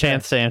you a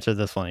chance to answer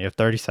this one. You have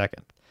 30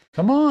 seconds.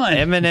 Come on.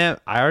 Eminem.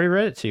 I already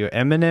read it to you.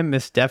 Eminem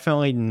is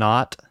definitely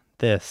not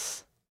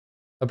this.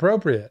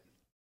 Appropriate.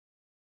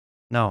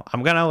 No,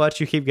 I'm going to let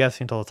you keep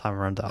guessing until the time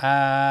runs out.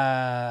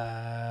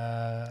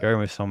 You're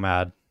going to be so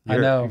mad. I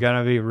know. You're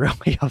going to be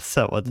really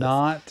upset with this.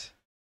 Not,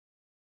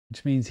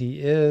 which means he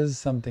is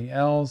something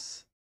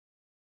else.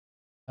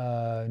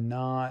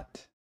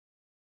 Not.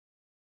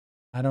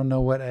 I don't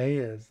know what A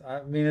is.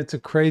 I mean, it's a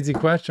crazy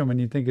question when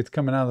you think it's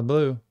coming out of the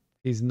blue.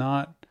 He's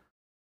not.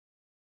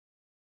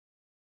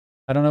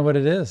 I don't know what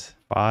it is.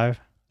 5.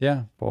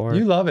 Yeah. 4.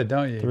 You love it,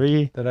 don't you?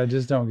 3. That I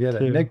just don't get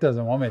 2. it. Nick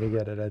doesn't want me to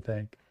get it, I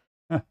think.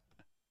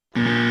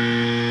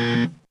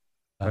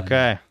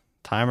 Okay.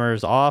 Timer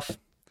is off.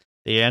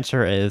 The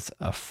answer is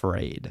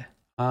afraid.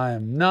 I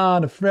am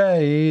not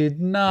afraid.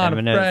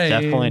 Eminem Afraid. Is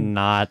definitely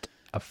not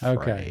afraid.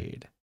 Okay.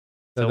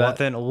 So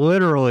then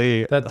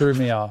literally that threw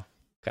me off.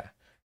 Okay.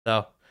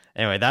 So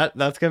anyway,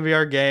 that's gonna be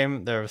our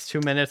game. There was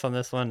 2 minutes on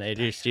this one.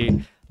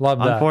 ADHD. Love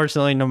that.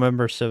 Unfortunately, no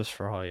memberships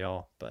for all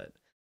y'all, but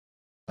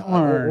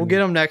we'll get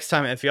them next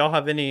time. If y'all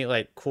have any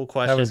like cool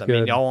questions, I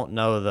mean, y'all won't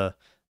know the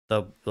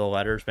the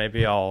letters,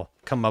 maybe I'll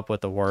come up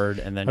with a word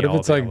and then. What if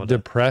it's like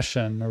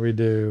depression, or we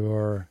do,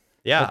 or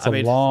yeah, I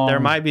mean, there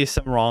might be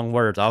some wrong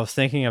words. I was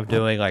thinking of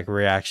doing like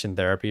reaction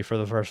therapy for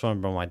the first one,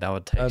 but I'm like, that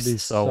would take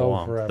so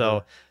long. Forever.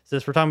 So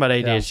since we're talking about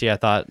ADHD, I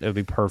thought it would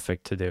be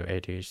perfect to do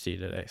ADHD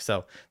today.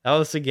 So that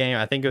was the game.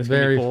 I think it was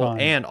very cool. Fun.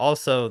 And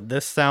also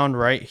this sound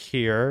right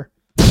here.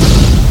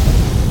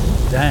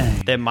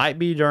 Dang. That might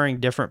be during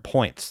different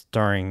points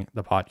during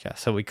the podcast.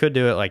 So we could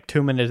do it like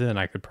 2 minutes and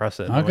I could press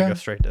it and then we go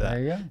straight to that.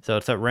 There you go. So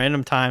it's at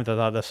random times. I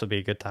thought this would be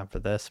a good time for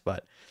this,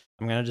 but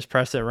I'm going to just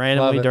press it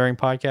randomly during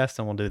podcast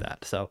and we'll do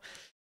that. So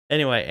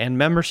anyway, and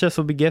memberships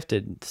will be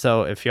gifted.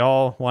 So if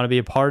y'all want to be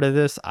a part of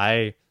this,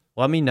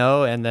 let me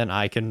know and then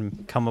I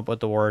can come up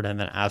with the word and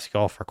then ask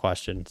y'all for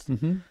questions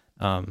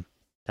to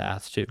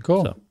ask too.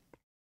 Cool. So,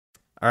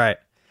 all right,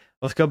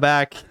 let's go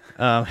back.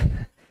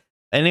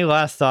 Any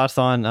last thoughts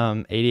on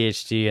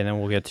ADHD, and then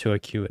we'll get to a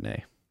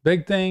Q&A.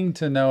 Big thing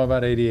to know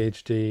about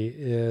ADHD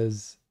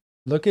is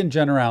look in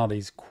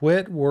generalities.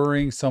 Quit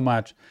worrying so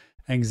much.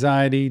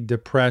 Anxiety,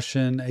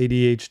 depression,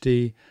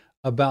 ADHD,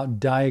 about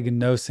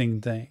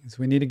diagnosing things.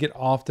 We need to get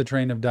off the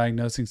train of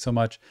diagnosing so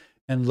much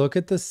and look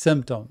at the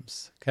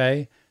symptoms,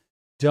 okay?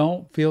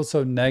 Don't feel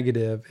so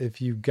negative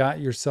if you got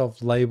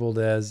yourself labeled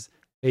as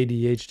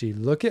ADHD.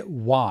 Look at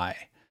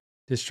why.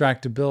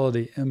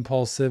 Distractibility,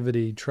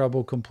 impulsivity,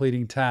 trouble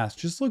completing tasks.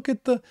 Just look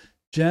at the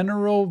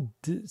general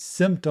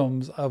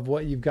symptoms of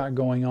what you've got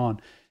going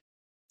on.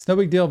 It's no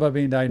big deal about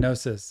being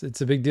diagnosed.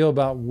 It's a big deal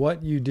about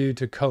what you do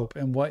to cope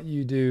and what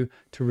you do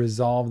to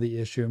resolve the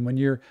issue. And when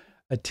you're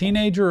a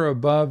teenager or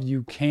above,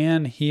 you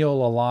can heal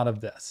a lot of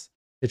this.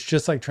 It's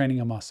just like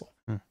training a muscle.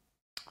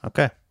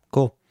 Okay,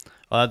 cool.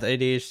 Well, that's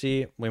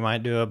ADHD. We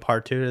might do a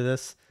part 2 to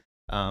this,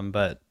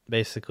 but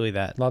basically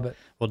that. Love it.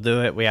 We'll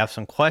do it. We have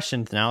some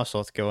questions now, so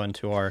let's go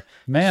into our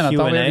Q&A. I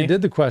thought we already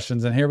did the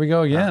questions, and here we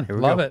go again.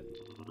 Love it.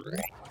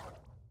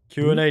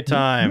 Q&A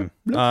time.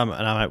 And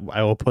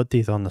I will put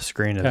these on the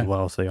screen as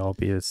well, so y'all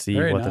be able to see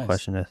what the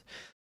question is.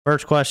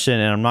 First question,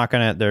 and I'm not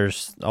going to,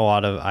 there's a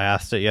lot of, I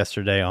asked it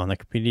yesterday on the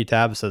community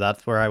tab, so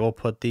that's where I will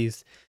put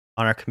these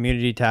on our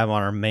community tab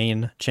on our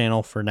main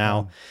channel for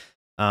now.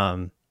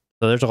 So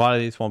there's a lot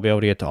of these, won't be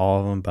able to get to all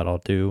of them, but I'll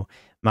do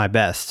my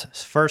best.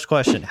 First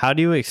question, how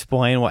do you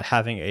explain what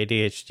having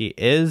ADHD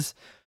is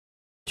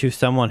to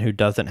someone who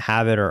doesn't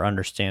have it or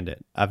understand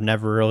it? I've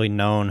never really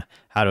known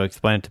how to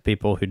explain it to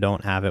people who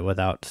don't have it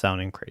without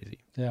sounding crazy.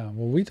 Yeah,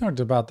 well, we talked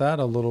about that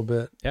a little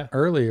bit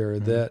earlier,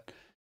 that,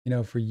 you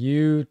know, for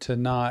you to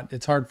not,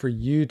 it's hard for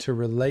you to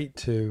relate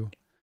to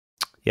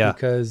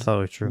because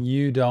totally true.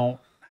 You don't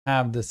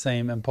have the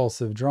same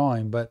impulsive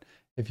drawing. But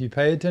if you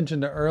pay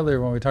attention to earlier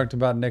when we talked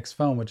about Nick's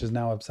phone, which is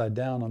now upside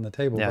down on the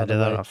table. Yeah, I did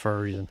that for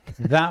a reason.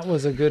 That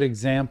was a good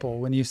example.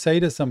 When you say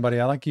to somebody,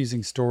 I like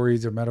using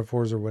stories or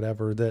metaphors or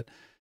whatever, that,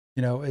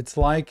 you know, it's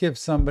like if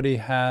somebody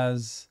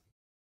has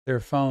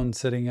their phone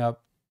sitting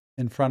up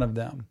in front of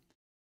them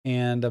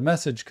and a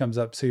message comes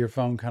up, so your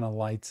phone kind of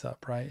lights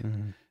up, right?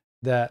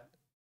 That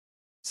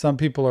some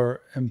people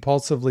are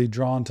impulsively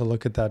drawn to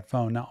look at that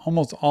phone. Now,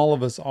 almost all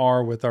of us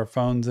are with our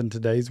phones in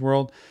today's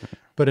world,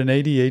 but an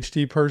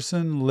ADHD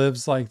person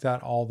lives like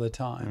that all the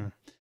time.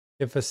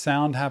 If a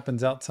sound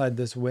happens outside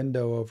this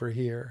window over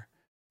here,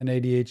 an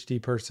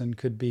ADHD person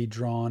could be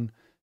drawn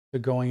to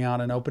going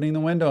out and opening the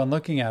window and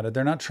looking at it.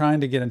 They're not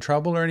trying to get in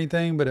trouble or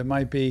anything, but it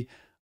might be,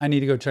 I need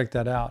to go check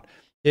that out.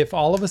 If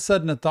all of a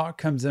sudden a thought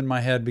comes in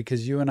my head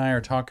because you and I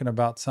are talking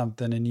about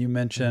something and you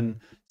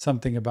mention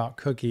something about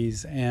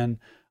cookies and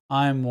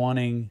I'm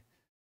wanting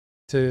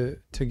to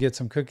get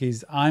some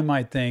cookies, I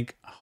might think,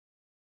 oh,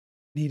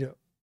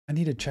 I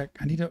need to check,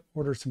 I need to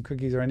order some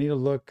cookies, or I need to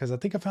look because I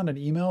think I found an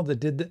email that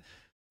did that.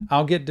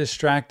 I'll get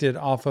distracted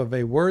off of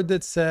a word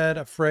that's said,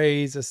 a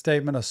phrase, a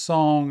statement, a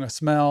song, a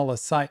smell, a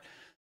sight.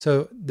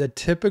 So the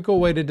typical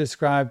way to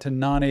describe to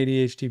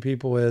non-ADHD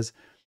people is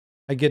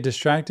I get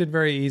distracted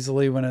very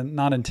easily when I'm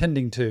not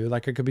intending to.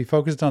 Like I could be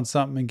focused on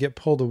something and get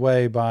pulled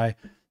away by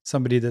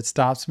somebody that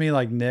stops me,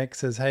 like Nick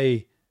says,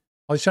 hey,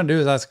 all he's trying to do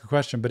is ask a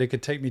question, but it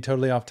could take me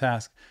totally off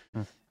task.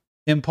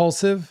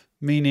 Impulsive,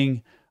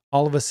 meaning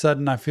all of a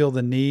sudden I feel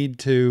the need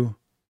to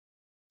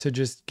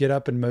just get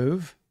up and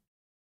move.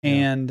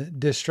 And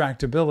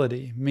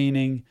distractibility,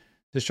 meaning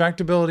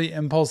distractibility,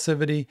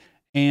 impulsivity,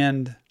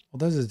 and, well,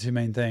 those are the two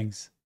main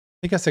things.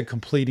 I think I said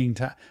completing.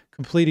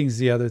 Completing is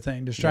the other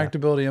thing.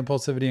 Distractibility,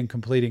 impulsivity, and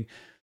completing.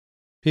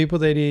 People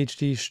with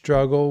ADHD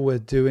struggle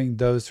with doing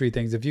those three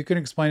things. If you can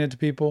explain it to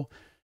people,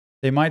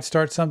 they might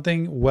start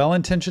something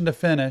well-intentioned to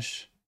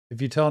finish. If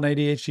you tell an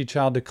ADHD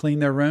child to clean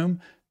their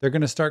room, they're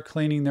going to start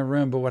cleaning their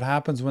room. But what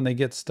happens when they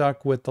get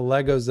stuck with the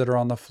Legos that are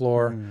on the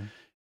floor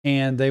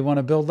and they want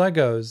to build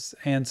Legos,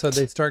 and so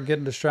they start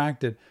getting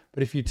distracted.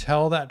 But if you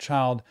tell that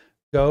child,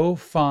 go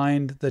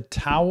find the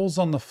towels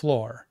on the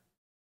floor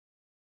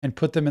and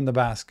put them in the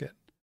basket,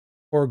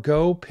 or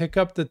go pick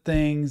up the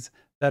things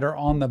that are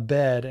on the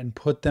bed and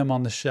put them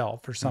on the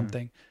shelf or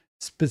something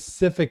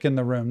specific in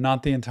the room,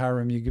 not the entire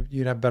room,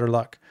 you'd have better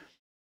luck.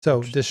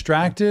 So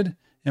distracted,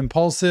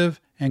 impulsive,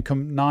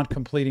 and not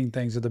completing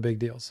things are the big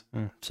deals.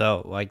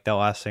 So like the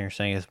last thing you're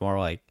saying is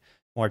more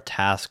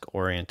task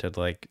oriented,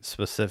 like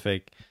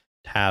specific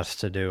tasks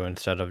to do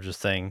instead of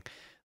just saying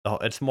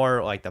it's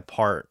more like the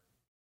part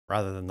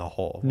rather than the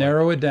whole.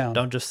 Narrow it down.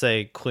 Don't just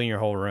say clean your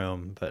whole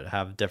room, but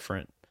have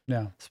different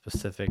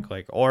specific,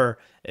 like, or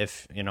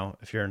if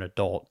you're an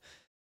adult,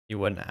 you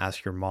wouldn't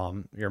ask your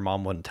mom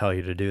wouldn't tell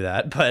you to do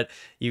that, but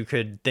you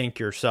could think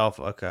yourself,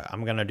 okay,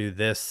 I'm going to do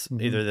this,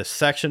 either this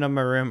section of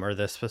my room or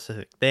this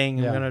specific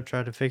thing I'm going to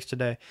try to fix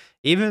today.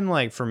 Even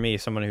like for me,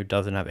 someone who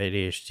doesn't have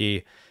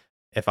ADHD,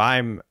 if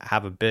I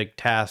have a big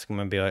task, I'm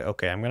going to be like,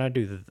 okay, I'm going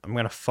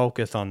to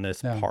focus on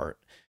this part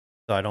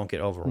so I don't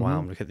get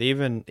overwhelmed, because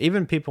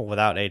even people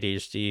without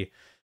ADHD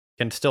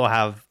can still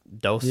have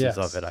doses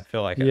of it. I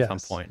feel like at some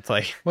point it's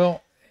like,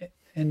 well,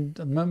 and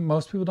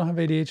most people don't have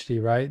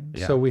ADHD, right?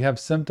 Yeah. So we have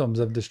symptoms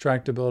of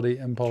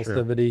distractibility,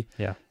 impulsivity,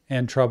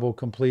 and trouble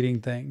completing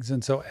things.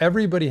 And so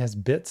everybody has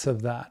bits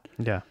of that.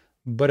 Yeah.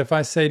 But if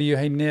I say to you,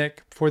 hey,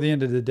 Nick, before the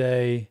end of the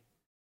day,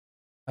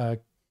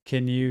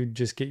 can you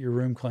just get your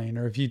room clean?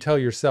 Or if you tell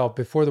yourself,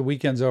 before the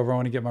weekend's over, I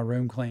want to get my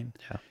room clean.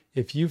 Yeah.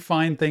 If you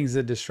find things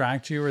that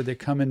distract you or that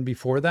come in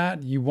before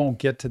that, you won't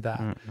get to that.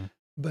 Mm-mm.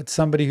 But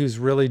somebody who's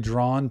really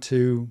drawn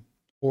to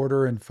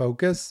order and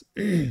focus,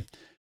 they're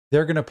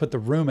going to put the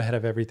room ahead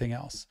of everything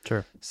else.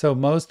 Sure. So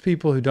most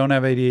people who don't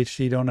have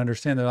ADHD don't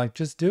understand. They're like,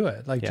 just do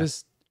it. Like,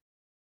 just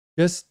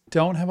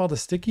don't have all the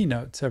sticky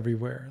notes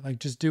everywhere. Like,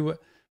 just do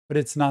it. But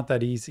it's not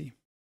that easy.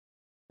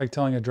 Like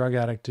telling a drug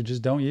addict to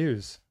just don't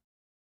use.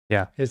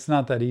 Yeah. It's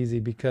not that easy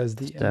because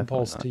the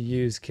impulse to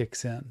use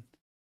kicks in.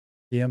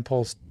 The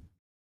impulse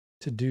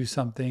to do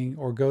something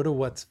or go to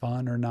what's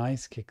fun or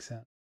nice kicks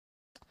in.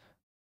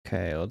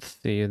 Okay, let's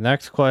see. The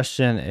next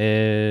question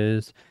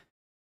is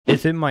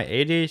it my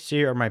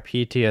ADHD or my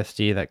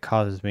PTSD that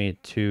causes me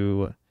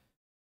to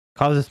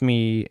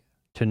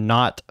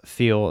not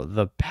feel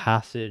the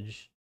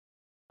passage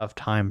of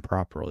time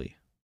properly?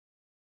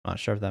 Not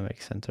sure if that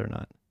makes sense or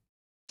not.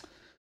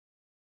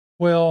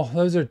 Well,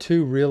 those are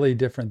two really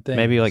different things.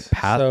 Maybe like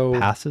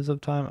passes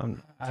of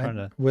time.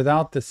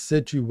 Without the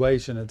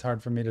situation, it's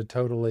hard for me to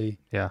totally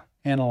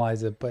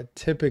analyze it. But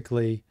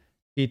typically,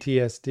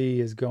 PTSD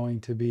is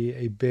going to be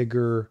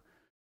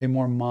a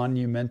more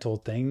monumental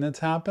thing that's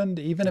happened,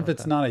 even if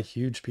it's not a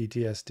huge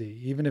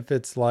PTSD, even if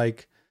it's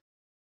like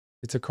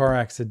it's a car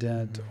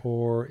accident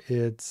or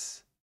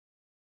it's,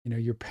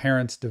 your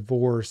parents'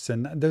 divorce.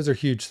 And those are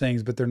huge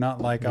things, but they're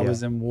not like I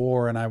was in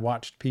war and I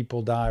watched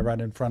people die right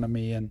in front of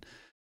me. And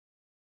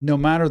no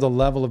matter the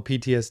level of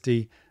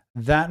PTSD,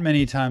 that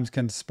many times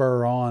can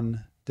spur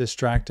on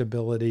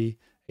distractibility,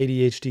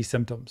 ADHD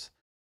symptoms.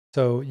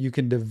 So you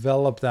can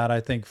develop that, I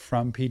think,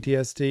 from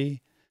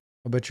PTSD,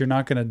 but you're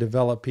not going to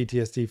develop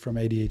PTSD from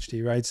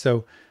ADHD, right?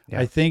 So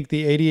I think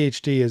the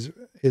ADHD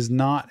is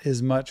not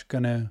as much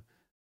going to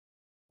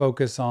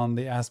focus on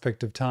the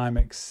aspect of time,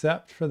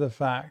 except for the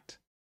fact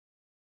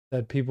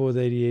that people with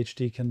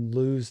ADHD can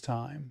lose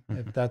time,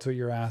 if that's what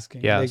you're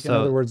asking. Yeah. In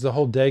other words, the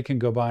whole day can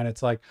go by and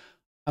it's like,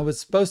 I was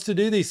supposed to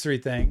do these 3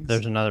 things.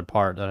 There's another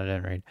part that I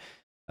didn't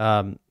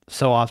read.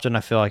 So often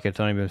I feel like it's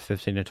only been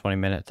 15 to 20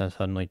 minutes and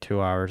suddenly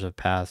 2 hours have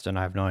passed and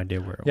I have no idea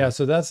where it was. Yeah,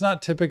 so that's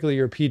not typically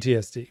your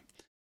PTSD.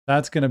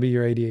 That's going to be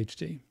your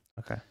ADHD.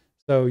 Okay.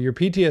 So your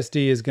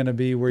PTSD is going to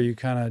be where you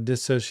kind of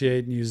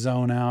dissociate and you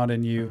zone out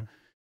and you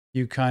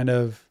kind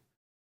of,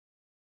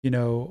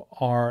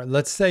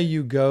 let's say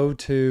you go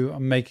to,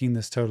 I'm making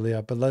this totally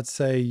up, but let's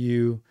say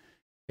you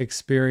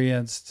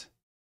experienced,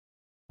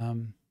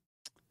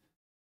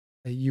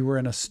 you were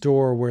in a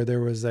store where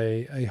there was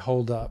a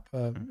holdup,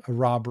 a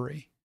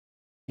robbery.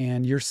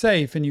 And you're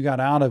safe and you got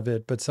out of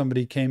it, but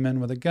somebody came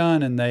in with a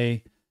gun and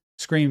they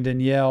screamed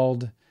and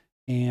yelled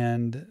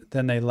and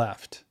then they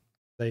left.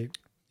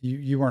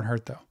 You weren't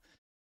hurt though.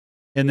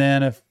 And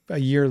then if a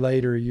year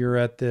later you're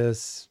at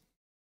this,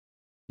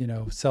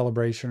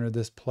 celebration or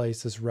this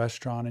place, this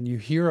restaurant, and you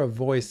hear a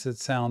voice that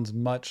sounds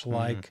much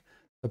like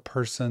the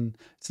person,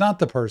 it's not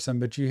the person,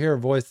 but you hear a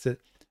voice that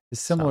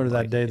is similar to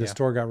that day the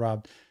store got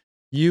robbed.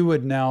 You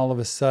would now all of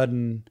a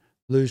sudden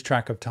lose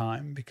track of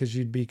time because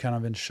you'd be kind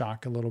of in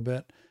shock a little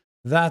bit.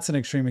 That's an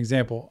extreme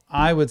example.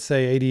 I would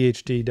say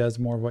ADHD does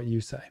more of what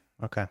you say.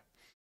 Okay.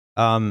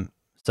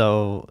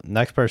 So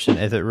next person,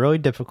 is it really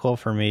difficult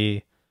for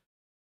me?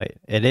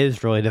 It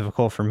is really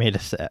difficult for me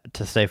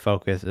to stay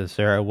focused. Is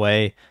there a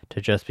way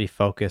to just be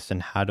focused,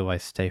 and how do I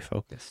stay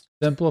focused?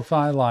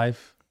 Simplify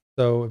life.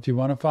 So if you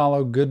want to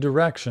follow good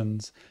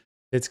directions,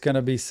 it's going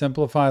to be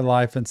simplify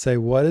life and say,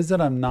 what is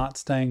it I'm not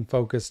staying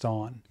focused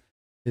on?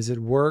 Is it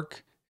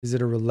work? Is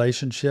it a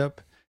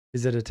relationship?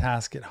 Is it a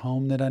task at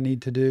home that I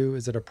need to do?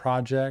 Is it a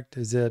project?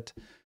 Is it,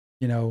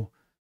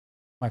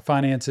 my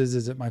finances?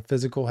 Is it my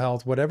physical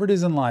health? Whatever it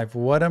is in life,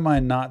 what am I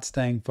not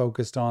staying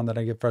focused on that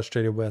I get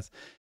frustrated with?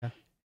 Yeah.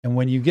 And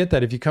when you get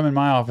that, if you come in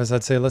my office,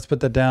 I'd say, let's put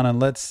that down and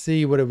let's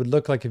see what it would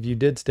look like if you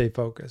did stay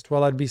focused.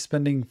 Well, I'd be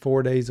spending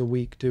 4 days a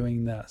week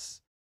doing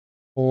this.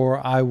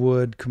 Or I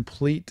would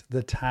complete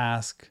the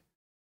task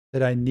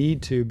that I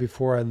need to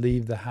before I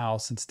leave the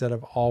house instead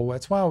of always.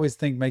 That's why I always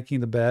think making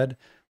the bed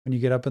when you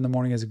get up in the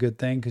morning is a good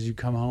thing because you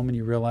come home and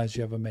you realize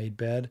you have a made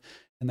bed,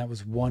 and that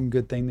was one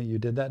good thing that you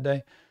did that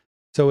day.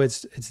 So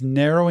it's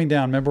narrowing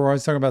down. Remember, we're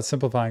always talking about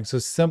simplifying. So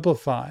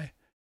simplify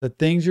the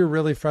things you're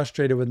really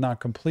frustrated with not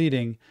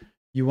completing.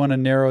 You want to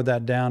narrow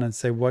that down and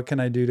say, what can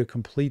I do to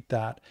complete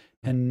that,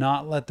 and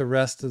not let the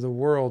rest of the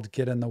world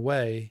get in the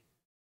way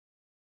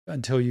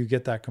until you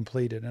get that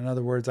completed. In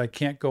other words, I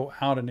can't go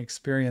out and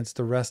experience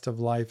the rest of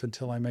life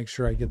until I make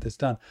sure I get this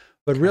done.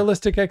 But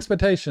realistic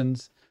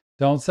expectations,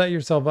 don't set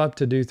yourself up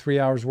to do 3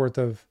 hours worth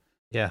of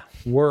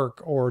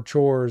work or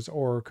chores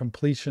or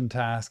completion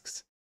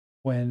tasks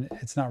when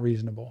it's not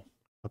reasonable.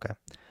 Okay.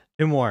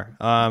 2 more.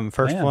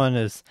 First one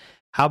is,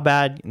 how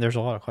bad, there's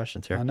a lot of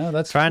questions here. I know,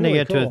 that's trying really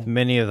to get to as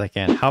many as I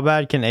can. How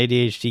bad can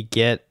ADHD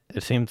get?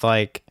 It seems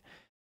like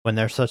when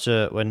there's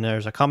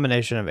a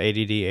combination of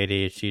ADD,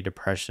 ADHD,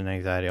 depression,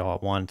 anxiety all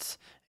at once,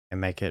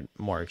 and make it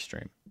more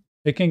extreme.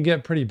 It can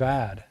get pretty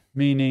bad,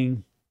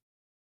 meaning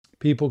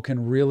people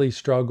can really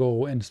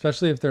struggle, and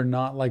especially if they're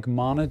not like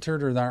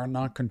monitored or they're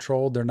not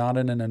controlled, they're not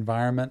in an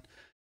environment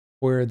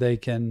where they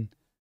can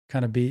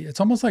kind of be, it's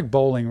almost like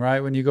bowling,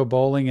 right? When you go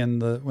bowling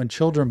and when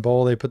children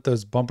bowl, they put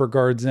those bumper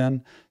guards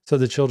in so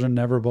the children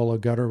never bowl a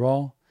gutter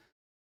ball.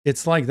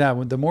 It's like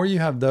that. The more you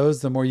have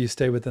those, the more you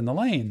stay within the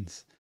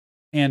lanes.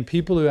 And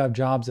people who have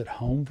jobs at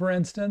home, for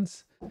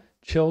instance,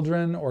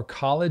 children or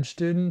college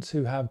students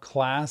who have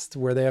class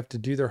where they have to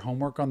do their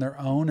homework on their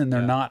own and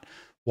they're not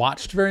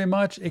watched very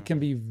much, it can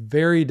be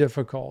very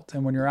difficult.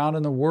 And when you're out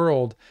in the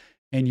world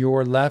and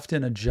you're left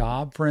in a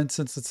job, for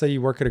instance, let's say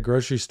you work at a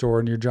grocery store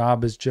and your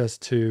job is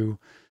just to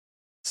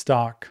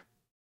stock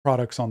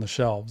products on the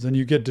shelves, and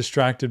you get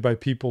distracted by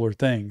people or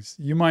things,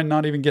 you might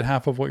not even get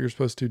half of what you're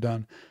supposed to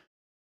done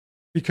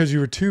because you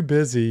were too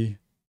busy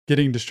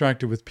getting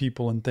distracted with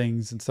people and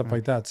things and stuff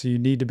like that. So you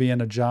need to be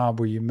in a job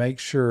where you make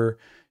sure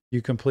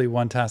you complete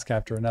one task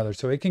after another.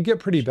 So it can get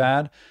pretty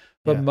bad,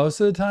 but most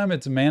of the time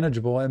it's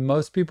manageable. And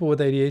most people with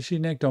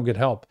ADHD, Nick, don't get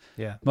help.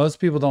 Most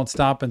people don't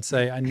stop and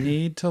say, I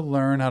need to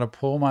learn how to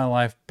pull my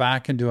life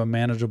back into a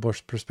manageable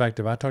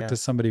perspective. I talked to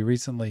somebody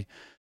recently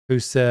who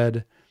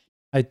said,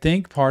 I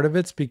think part of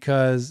it's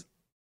because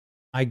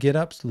I get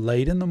up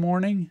late in the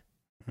morning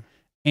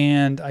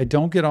and I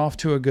don't get off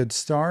to a good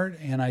start,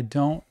 and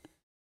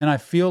I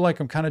feel like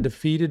I'm kind of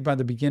defeated by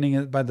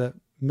the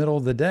middle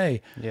of the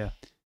day.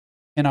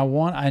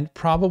 And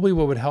probably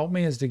what would help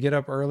me is to get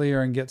up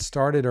earlier and get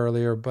started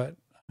earlier, but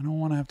I don't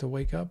want to have to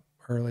wake up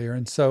earlier.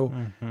 And so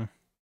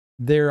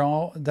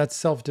that's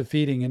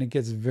self-defeating, and it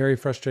gets very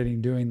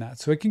frustrating doing that.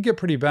 So it can get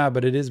pretty bad,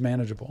 but it is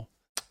manageable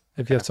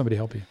if you have somebody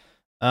help you.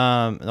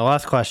 The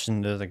last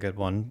question is a good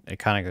one. It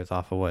kind of goes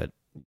off of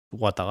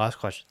what the last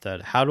question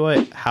said. How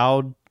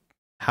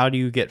do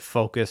you get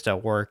focused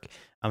at work?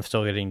 I'm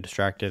still getting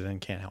distracted and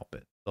can't help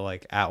it. So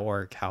like at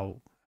work,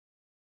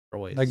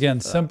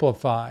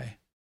 simplify.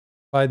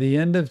 By the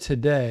end of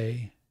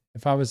today,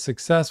 if I was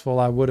successful,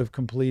 I would have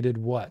completed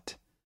what?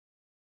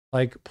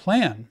 Like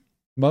plan.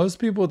 Most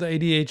people with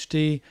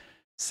ADHD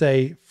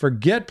say,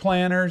 forget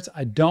planners.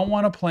 I don't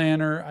want a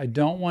planner. I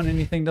don't want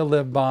anything to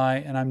live by.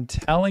 And I'm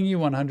telling you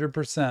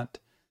 100%,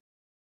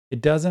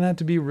 it doesn't have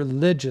to be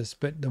religious,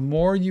 but the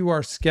more you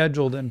are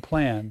scheduled and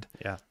planned,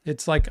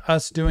 it's like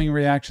us doing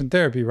reaction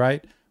therapy,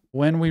 right?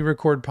 When we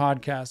record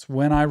podcasts,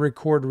 when I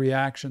record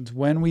reactions,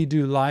 when we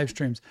do live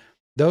streams,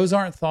 those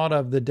aren't thought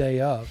of the day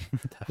of.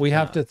 We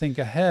have to think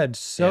ahead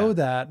so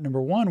that,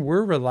 number one,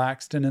 we're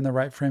relaxed and in the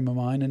right frame of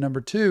mind. And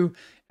number two,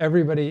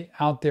 everybody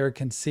out there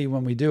can see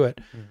when we do it.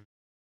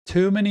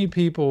 Too many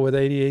people with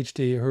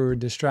ADHD who are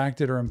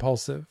distracted or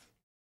impulsive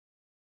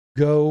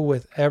go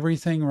with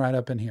everything right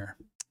up in here.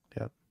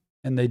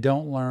 And they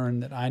don't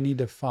learn that I need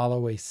to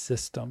follow a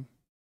system.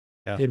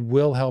 It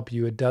will help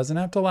you. It doesn't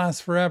have to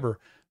last forever,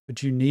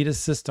 but you need a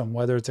system,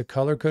 whether it's a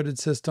color-coded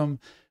system,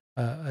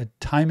 a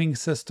timing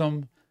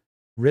system,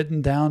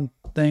 written down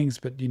things,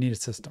 but you need a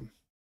system.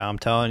 I'm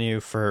telling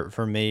you,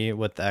 for me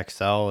with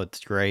Excel,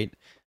 it's great,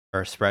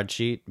 or a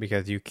spreadsheet,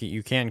 because you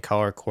can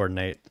color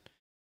coordinate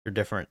your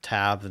different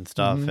tabs and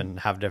stuff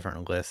and have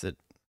different lists.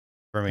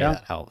 For me,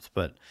 that helps.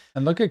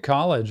 And look at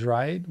college,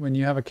 right? When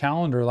you have a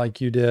calendar like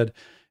you did,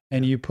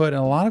 and you put,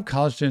 and a lot of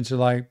college students are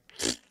like,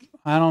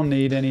 I don't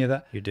need any of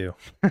that. You do.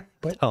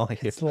 But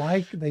it's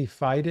like they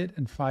fight it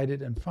and fight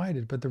it and fight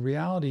it. But the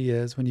reality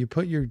is, when you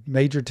put your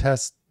major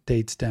test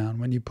dates down,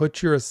 when you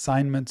put your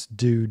assignments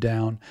due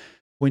down,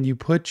 when you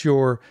put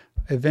your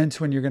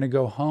events when you're going to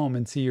go home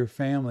and see your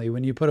family,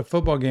 when you put a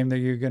football game that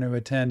you're going to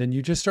attend, and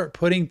you just start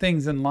putting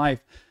things in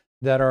life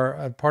that are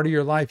a part of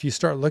your life, you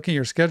start looking at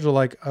your schedule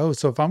like, oh,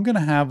 so if I'm going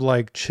to have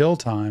like chill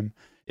time,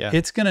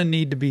 it's going to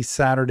need to be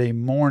Saturday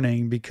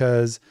morning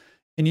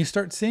and you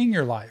start seeing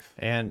your life.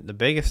 And the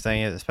biggest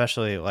thing is,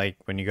 especially like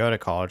when you go to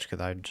college, because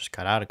I just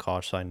got out of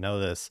college, so I know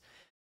this.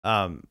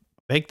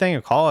 Big thing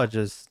of college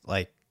is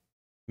like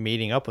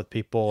meeting up with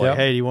people. Like,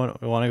 hey, do you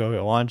want to go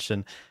get lunch?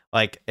 And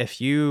like,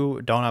 if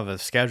you don't have a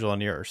schedule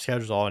and your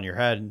schedule's all in your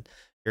head,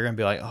 you're gonna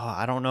be like, oh,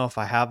 I don't know if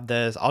I have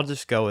this. I'll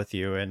just go with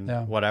you,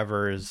 and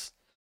whatever is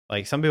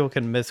Like some people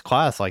can miss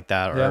class like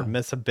that, or Yeah.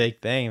 miss a big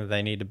thing that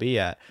they need to be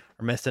at,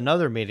 or miss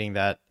another meeting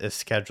that is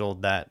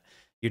scheduled that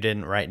you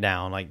didn't write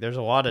down. Like there's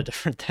a lot of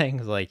different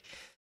things like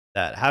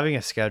that. Having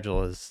a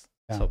schedule is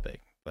so big.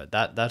 But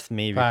that's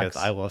me because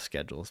I love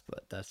schedules,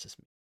 but that's just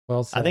me.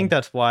 Well said. I think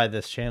that's why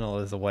this channel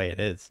is the way it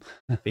is,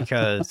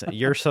 because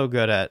you're so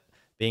good at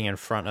being in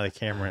front of the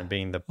camera and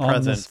being the on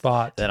present the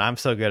spot that I'm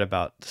so good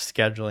about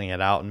scheduling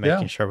it out and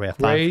making sure we have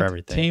time for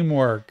everything.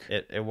 Teamwork.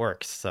 It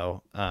works.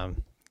 So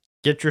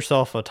get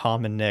yourself a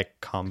Tom and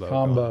Nick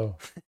combo.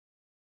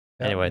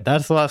 Anyway,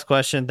 that's the last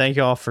question. Thank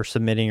you all for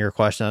submitting your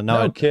question.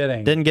 No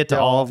kidding. Didn't get to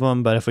all of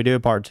them, but if we do a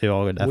part 2,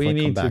 I'll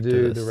definitely come back to this. We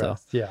need to do the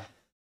rest. Yeah.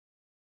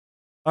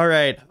 All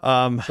right.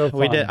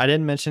 So I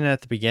didn't mention it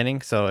at the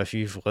beginning, so if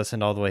you've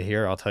listened all the way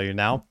here, I'll tell you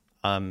now.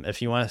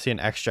 If you want to see an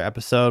extra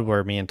episode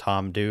where me and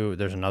Tom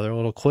there's another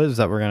little quiz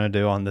that we're going to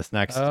do on this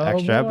next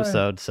extra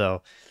episode. So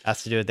it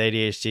has to do with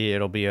ADHD.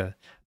 It'll be a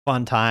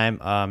fun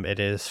time. It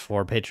is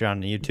for Patreon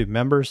and YouTube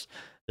members.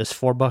 Just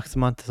 $4 a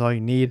month is all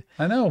you need.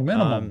 I know,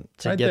 minimum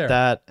to get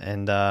that,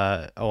 and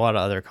a lot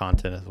of other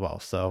content as well.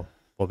 So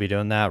we'll be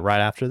doing that right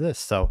after this.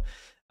 So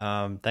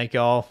thank you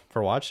all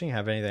for watching.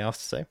 Have anything else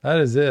to say? That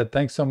is it.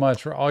 Thanks so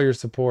much for all your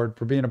support,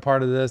 for being a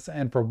part of this,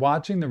 and for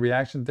watching the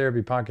Reaction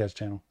Therapy podcast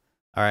channel.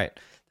 All right.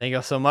 Thank you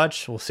all so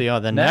much. We'll see you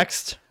on the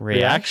next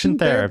Reaction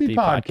Therapy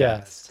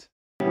podcast.